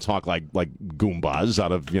Annapolis. We don't talk like Goombas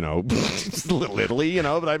out of Little Italy,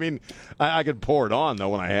 But I mean, I could pour it on though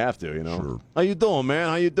when I have to, Sure. How you doing, man?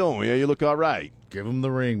 How you doing? Yeah, you look all right. Give him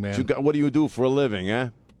the ring, man. What do you do for a living, eh?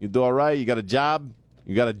 You do all right? You got a job?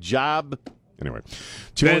 Anyway,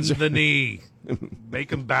 bend the knee.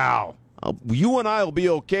 Make him bow. You and I will be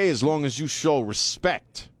okay as long as you show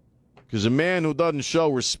respect. Because a man who doesn't show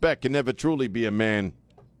respect can never truly be a man.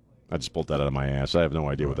 I just pulled that out of my ass. I have no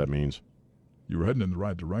idea what that means. You were heading in the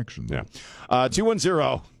right direction. Yeah.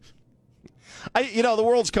 210. The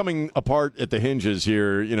world's coming apart at the hinges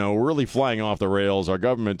here. We're really flying off the rails. Our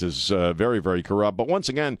government is very, very corrupt. But once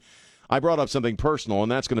again, I brought up something personal,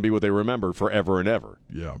 and that's going to be what they remember forever and ever.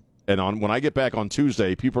 Yeah. And when I get back on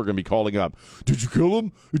Tuesday, people are going to be calling up. Did you kill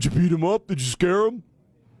him? Did you beat him up? Did you scare him?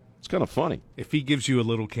 It's kind of funny. If he gives you a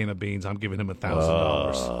little can of beans, I'm giving him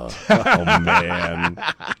 $1,000. Oh, man.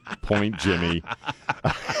 Point Jimmy.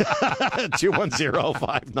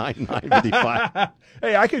 210-599-55.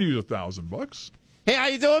 Hey, I could use $1,000. Hey, how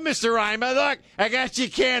you doing, Mr. Rima? Look, I got you a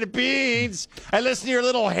can of beans. I listened to your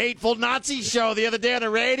little hateful Nazi show the other day on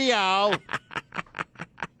the radio.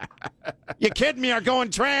 You kidding me? Are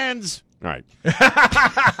going trans. All right.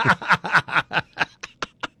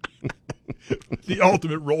 The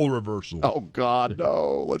ultimate role reversal. Oh, God,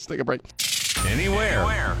 no. Let's take a break. Anywhere,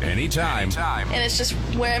 anytime. And it's just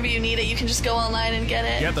wherever you need it, you can just go online and get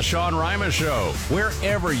it. Get the Sean Rima Show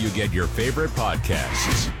wherever you get your favorite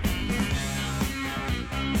podcasts.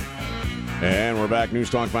 And we're back. News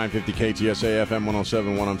Talk 550 KTSA FM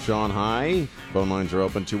 107.1. I'm Sean. Hi. Phone lines are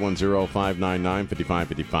open.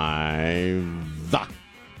 210-599-5555.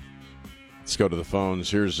 Let's go to the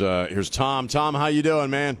phones. Here's Tom. Tom, how you doing,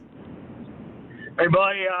 man? Hey,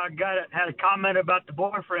 buddy, had a comment about the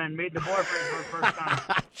boyfriend, meeting the boyfriend for the first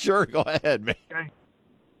time. Sure, go ahead, man. Okay.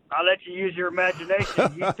 I'll let you use your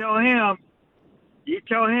imagination. You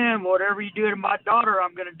tell him whatever you do to my daughter,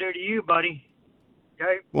 I'm going to do to you, buddy.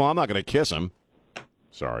 Okay? Well, I'm not going to kiss him.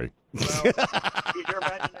 Sorry. Well, use your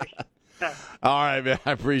imagination. All right, man.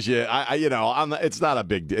 I appreciate it. It's not a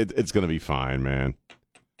big. It's going to be fine, man.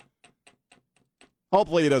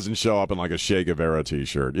 Hopefully, he doesn't show up in like a Che Guevara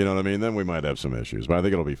T-shirt. You know what I mean? Then we might have some issues, but I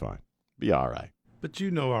think it'll be fine. Be all right. But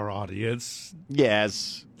you know our audience.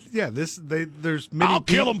 Yes. Yeah. There's many. I'll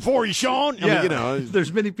kill him for you, Sean. Yeah.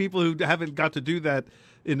 There's many people who haven't got to do that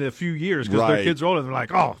in a few years because their kids are older. They're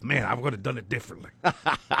like, oh man, I would have done it differently.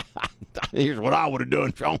 Here's what I would have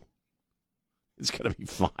done, Sean. It's going to be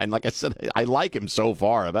fine. Like I said, I like him so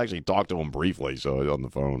far. I've actually talked to him briefly on the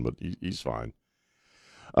phone, but he's fine.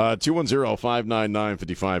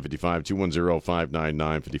 210-599-5555,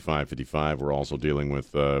 210-599-5555. We're also dealing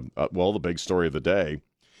with, the big story of the day,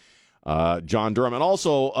 John Durham. And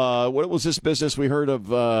also, what was this business we heard of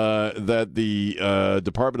that the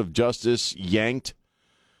Department of Justice yanked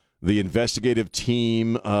the investigative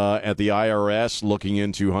team at the IRS looking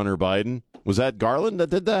into Hunter Biden? Was that Garland that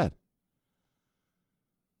did that?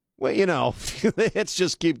 Well, the hits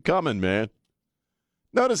just keep coming, man.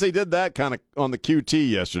 Notice they did that kind of on the QT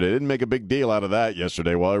yesterday. They didn't make a big deal out of that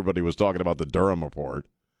yesterday while everybody was talking about the Durham report.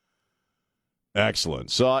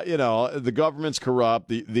 Excellent. So, the government's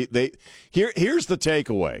corrupt. Here's the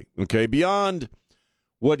takeaway, okay? Beyond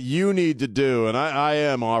what you need to do, and I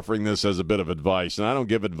am offering this as a bit of advice, and I don't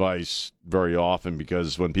give advice very often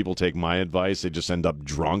because when people take my advice, they just end up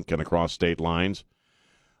drunk and across state lines.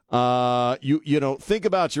 Think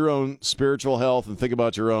about your own spiritual health and think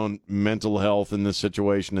about your own mental health in this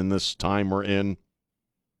situation, in this time we're in.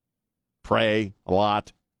 Pray a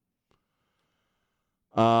lot.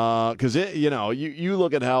 Because you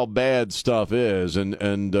look at how bad stuff is, and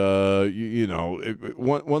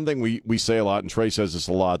one thing we say a lot, and Trey says this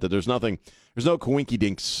a lot, that there's no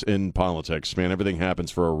coinky-dinks in politics, man. Everything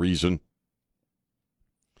happens for a reason.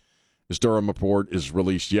 This Durham report is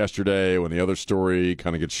released yesterday when the other story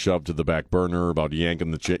kind of gets shoved to the back burner about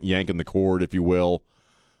yanking the cord, if you will,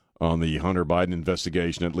 on the Hunter Biden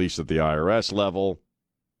investigation, at least at the IRS level.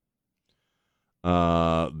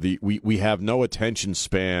 We have no attention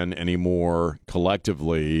span anymore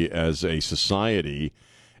collectively as a society,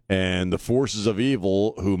 and the forces of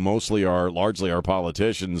evil, who largely are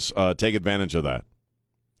politicians, take advantage of that.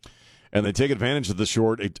 And they take advantage of the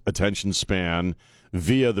short attention span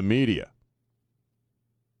via the media.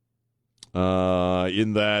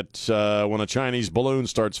 In that when a Chinese balloon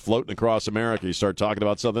starts floating across America, you start talking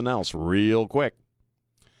about something else real quick.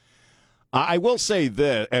 I will say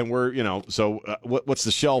this, and what's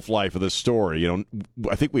the shelf life of this story?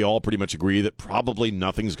 I think we all pretty much agree that probably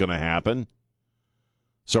nothing's going to happen.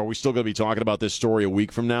 So are we still going to be talking about this story a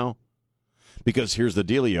week from now? Because here's the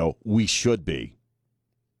dealio, we should be.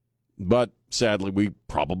 But sadly, we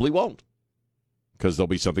probably won't, because there'll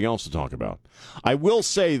be something else to talk about. I will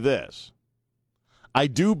say this. I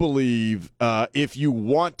do believe if you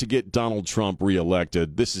want to get Donald Trump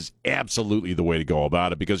reelected, this is absolutely the way to go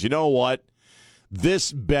about it, because you know what?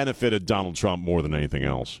 This benefited Donald Trump more than anything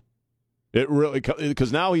else. It really,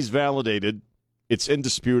 because now he's validated. It's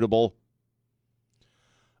indisputable.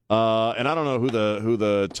 And I don't know who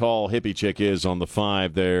the tall hippie chick is on the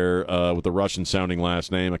 5 there with the Russian-sounding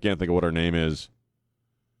last name. I can't think of what her name is.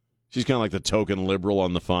 She's kind of like the token liberal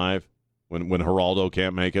on the 5 when Geraldo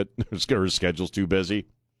can't make it. Her schedule's too busy.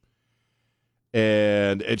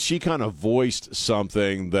 And she kind of voiced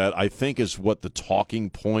something that I think is what the talking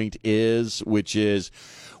point is, which is,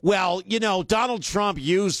 well, Donald Trump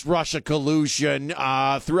used Russia collusion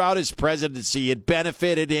throughout his presidency. It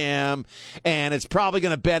benefited him, and it's probably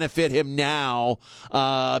going to benefit him now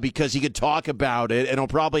because he could talk about it, and it'll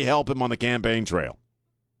probably help him on the campaign trail.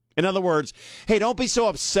 In other words, hey, don't be so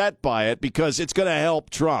upset by it because it's going to help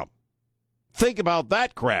Trump. Think about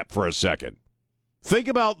that crap for a second. Think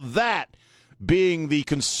about that being the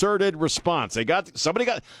concerted response. I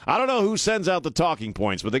don't know who sends out the talking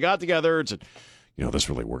points, but they got together and said, this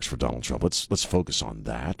really works for Donald Trump. Let's focus on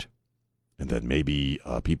that. And then maybe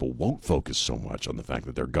people won't focus so much on the fact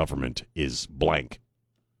that their government is blank.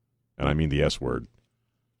 And I mean the S word.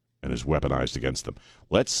 And is weaponized against them.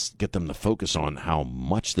 Let's get them to focus on how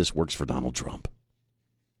much this works for Donald Trump.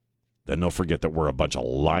 Then they'll forget that we're a bunch of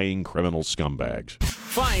lying criminal scumbags.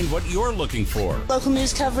 Find what you're looking for. Local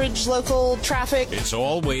news coverage, local traffic. It's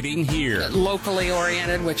all waiting here. Locally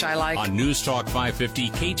oriented, which I like. On News Talk 550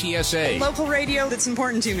 KTSA. Local radio that's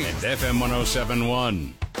important to me. And FM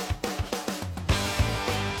 107.1.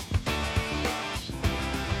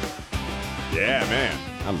 Yeah, man.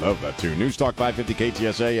 I love that, too. News Talk 550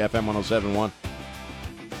 KTSA, FM 107.1.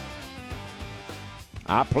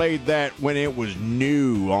 I played that when it was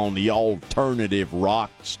new on the alternative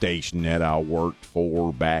rock station that I worked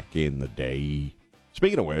for back in the day.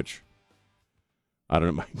 Speaking of which, I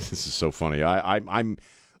don't know. This is so funny. I'm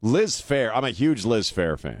Liz Phair. I'm a huge Liz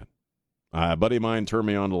Phair fan. A buddy of mine turned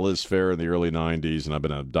me on to Liz Phair in the early 90s, and I've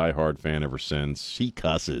been a diehard fan ever since. She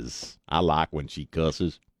cusses. I like when she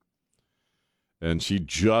cusses. And she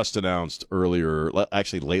just announced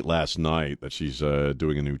late last night, that she's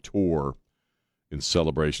doing a new tour in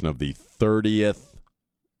celebration of the 30th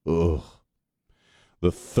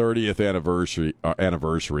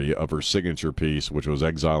anniversary of her signature piece, which was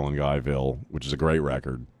Exile in Guyville, which is a great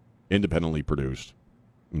record, independently produced,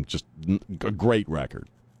 just a great record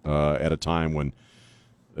at a time when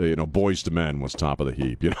Boyz II Men was top of the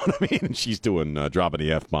heap. You know what I mean? And she's doing dropping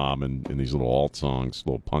the F-bomb in these little alt songs,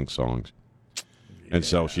 little punk songs. And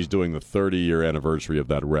so she's doing the 30-year anniversary of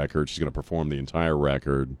that record. She's going to perform the entire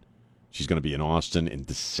record. She's going to be in Austin in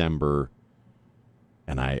December.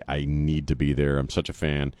 And I need to be there. I'm such a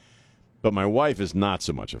fan. But my wife is not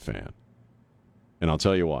so much a fan. And I'll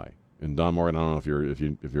tell you why. And Don Morgan, I don't know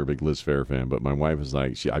if you're a big Liz Phair fan, but my wife is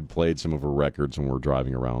like, I played some of her records when we're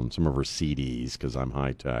driving around, some of her CDs because I'm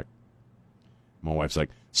high tech. My wife's like,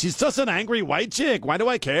 she's just an angry white chick. Why do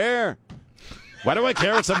I care? Why do I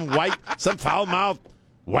care if some foul-mouthed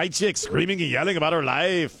white chick screaming and yelling about her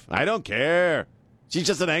life? I don't care. She's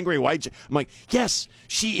just an angry white chick. I'm like, yes,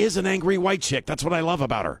 she is an angry white chick. That's what I love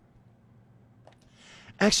about her.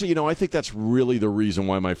 Actually, I think that's really the reason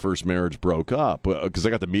why my first marriage broke up, because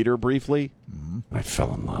I got to meet her briefly. Mm-hmm. I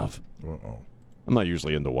fell in love. Uh-oh. I'm not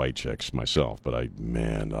usually into white chicks myself, but I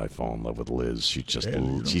fall in love with Liz. She's just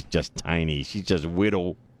tiny. She's just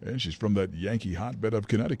whittle. And she's from that Yankee hotbed of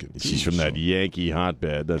Connecticut. She's from that Yankee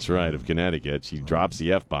hotbed, that's right, of Connecticut. She drops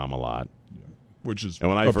the F-bomb a lot. Yeah. Which is and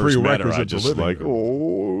when I first met her, I just like,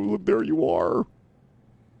 oh, look, there you are.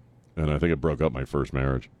 And I think it broke up my first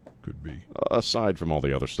marriage. Could be. Aside from all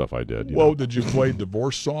the other stuff I did. Did you play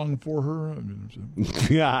divorce song for her?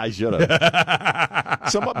 Yeah, I should have.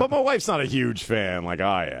 But my wife's not a huge fan like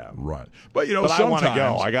I am. Right. But, but I want to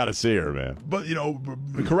go. I got to see her, man. But,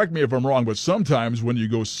 correct me if I'm wrong, but sometimes when you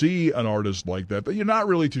go see an artist like that you're not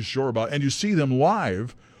really too sure about, and you see them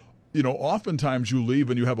live, oftentimes you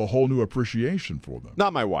leave and you have a whole new appreciation for them.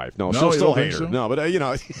 Not my wife. No, she'll still hate her. So? No, but,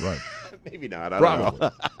 Right. Maybe not. I don't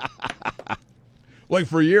know. Like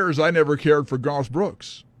for years, I never cared for Garth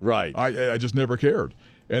Brooks. Right. I just never cared.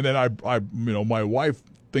 And then my wife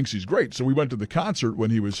thinks he's great, so we went to the concert when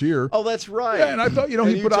he was here. Oh, that's right. Yeah, and I thought,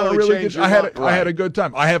 he put on a really good. I had a good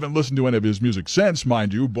time. I haven't listened to any of his music since,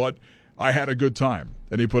 mind you, but I had a good time,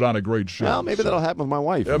 and he put on a great show. Well, maybe that'll happen with my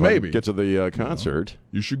wife. Maybe get to the concert.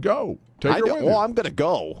 You should go. Take her with you. Oh, I'm gonna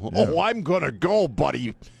go. Yeah. Oh, I'm gonna go,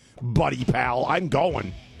 buddy pal. I'm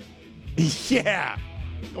going. Yeah.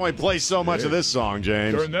 I play so much of this song,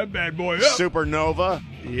 James. Turn that bad boy up. Supernova.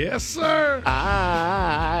 Yes, sir.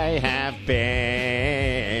 I have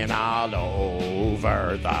been all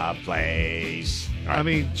over the place. I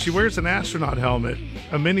mean, she wears an astronaut helmet,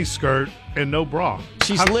 a mini skirt, and no bra.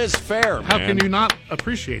 She's Liz Phair, man. How can you not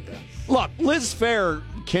appreciate that? Look, Liz Phair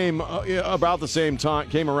came around about the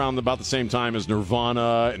same time as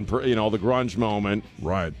Nirvana and the grunge moment.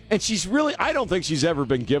 Right. And she's really, I don't think she's ever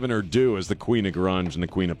been given her due as the queen of grunge and the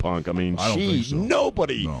queen of punk. I mean, I don't think so.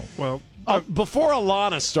 Nobody. No. Well, before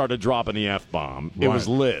Alana started dropping the F-bomb, it was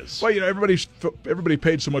Liz. Well, everybody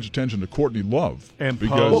paid so much attention to Courtney Love. And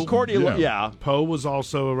because, Poe. Courtney, yeah. Poe was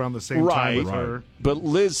also around the same time with her. But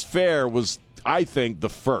Liz Phair was, I think, the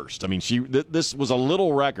first. I mean, this was a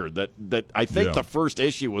little record that I think the first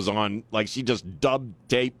issue was on, like, she just dubbed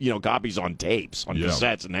tape, copies on tapes, on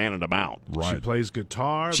cassettes, and handed them out. Right. She plays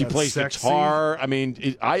guitar. She plays sexy. guitar. I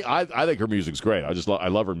mean, I think her music's great. I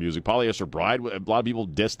love her music. Polyester Bride, a lot of people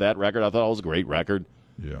dissed that record. I thought it was a great record.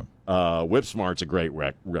 Yeah. Whip Smart's a great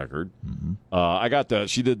record. Mm-hmm.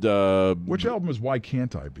 She did. Which album is Why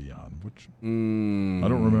Can't I Be on? I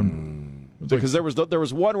don't remember. Because there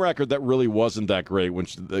was one record that really wasn't that great when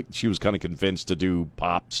she was kind of convinced to do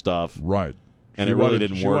pop stuff, right? And it really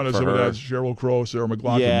didn't work for her. She wanted some of that Sheryl Crow, Sarah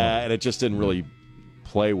McLachlan. Yeah, and it just didn't really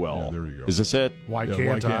play well. Yeah, there you go. Is this it? Why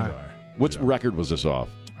can't I? What record was this off?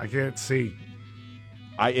 I can't see.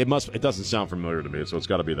 It doesn't sound familiar to me, so it's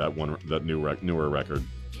got to be that newer record.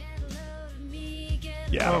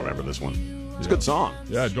 Yeah, I don't remember this one. It's a good song.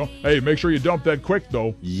 Yeah, hey, make sure you dump that quick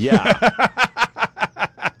though. Yeah.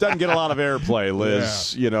 Doesn't get a lot of airplay,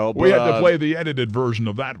 Liz. Yeah. But, we had to play the edited version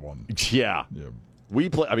of that one. Yeah.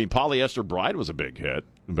 Polyester Bride was a big hit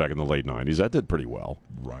back in the late 90s. That did pretty well.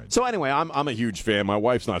 Right. So anyway, I'm a huge fan. My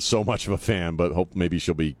wife's not so much of a fan, but hope maybe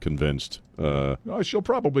she'll be convinced. She'll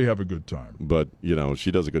probably have a good time. But, she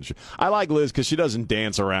does a good show. I like Liz because she doesn't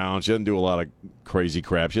dance around. She doesn't do a lot of crazy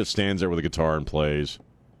crap. She just stands there with a guitar and plays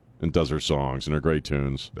and does her songs and her great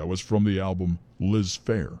tunes. That was from the album Liz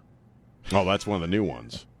Phair. Oh, that's one of the new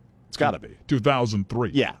ones. It's got to be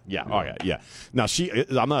 2003. Yeah. Oh, yeah. Now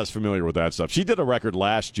I'm not as familiar with that stuff. She did a record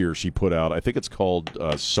last year. She put out. I think it's called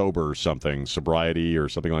Sober something, Sobriety or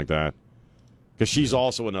something like that. Because she's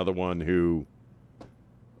also another one who,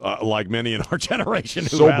 like many in our generation,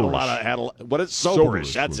 who had a lot of what is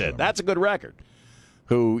Soberish? That's it. That's a good record.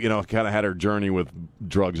 Who kind of had her journey with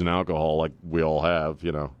drugs and alcohol, like we all have,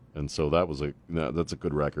 and so that's a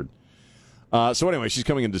good record. So anyway, she's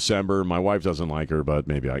coming in December. My wife doesn't like her, but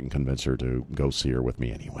maybe I can convince her to go see her with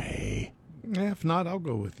me anyway. If not, I'll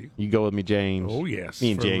go with you. You go with me, James? Oh, yes.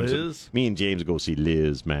 Me and James go see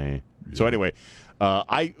Liz, man. Yeah. So anyway,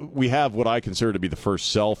 we have what I consider to be the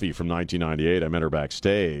first selfie from 1998. I met her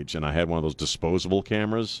backstage, and I had one of those disposable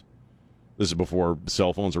cameras. This is before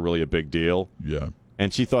cell phones were really a big deal. Yeah.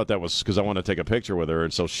 And she thought that was because I wanted to take a picture with her,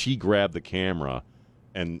 and so she grabbed the camera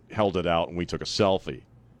and held it out, and we took a selfie.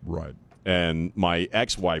 Right. And my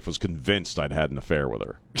ex-wife was convinced I'd had an affair with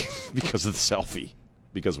her because of the selfie,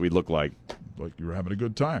 because we look like you were having a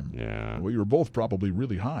good time. Yeah. Well, you were both probably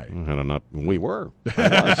really high. I don't know. We were.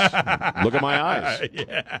 I was. Look at my eyes.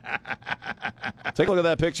 Yeah. Take a look at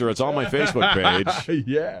that picture. It's on my Facebook page.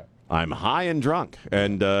 Yeah. I'm high and drunk,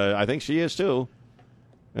 and I think she is too.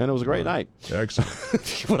 And it was a great night.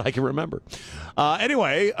 Excellent. What I can remember.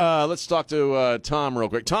 Anyway, let's talk to Tom real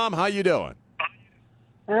quick. Tom, how you doing?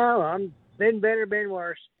 Oh, I'm been better, been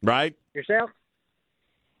worse. Right? Yourself?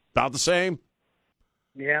 About the same?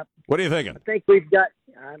 Yeah. What are you thinking? I think we've got.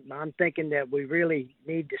 I'm thinking that we really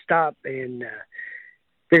need to stop and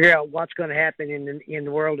figure out what's going to happen in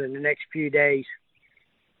the world in the next few days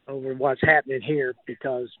over what's happening here.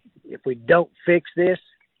 Because if we don't fix this,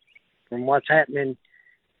 from what's happening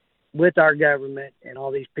with our government and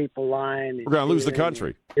all these people lying, we're going to lose the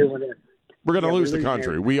country. We're going to lose the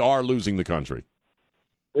country. We are losing the country.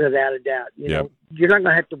 Without a doubt. You know, you're not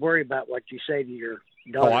going to have to worry about what you say to your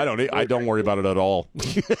daughter. Oh, I don't worry about it at all.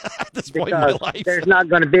 At this point in my life, there's not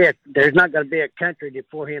going to be a country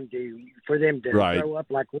for them to grow up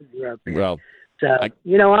like we grew up in. Well, so I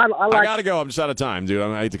gotta go. I'm just out of time, dude.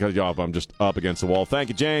 I hate to cut you off. I'm just up against the wall. Thank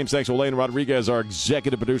you, James. Thanks to Elaine Rodriguez, our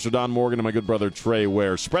executive producer Don Morgan, and my good brother Trey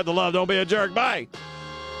Ware. Spread the love. Don't be a jerk. Bye.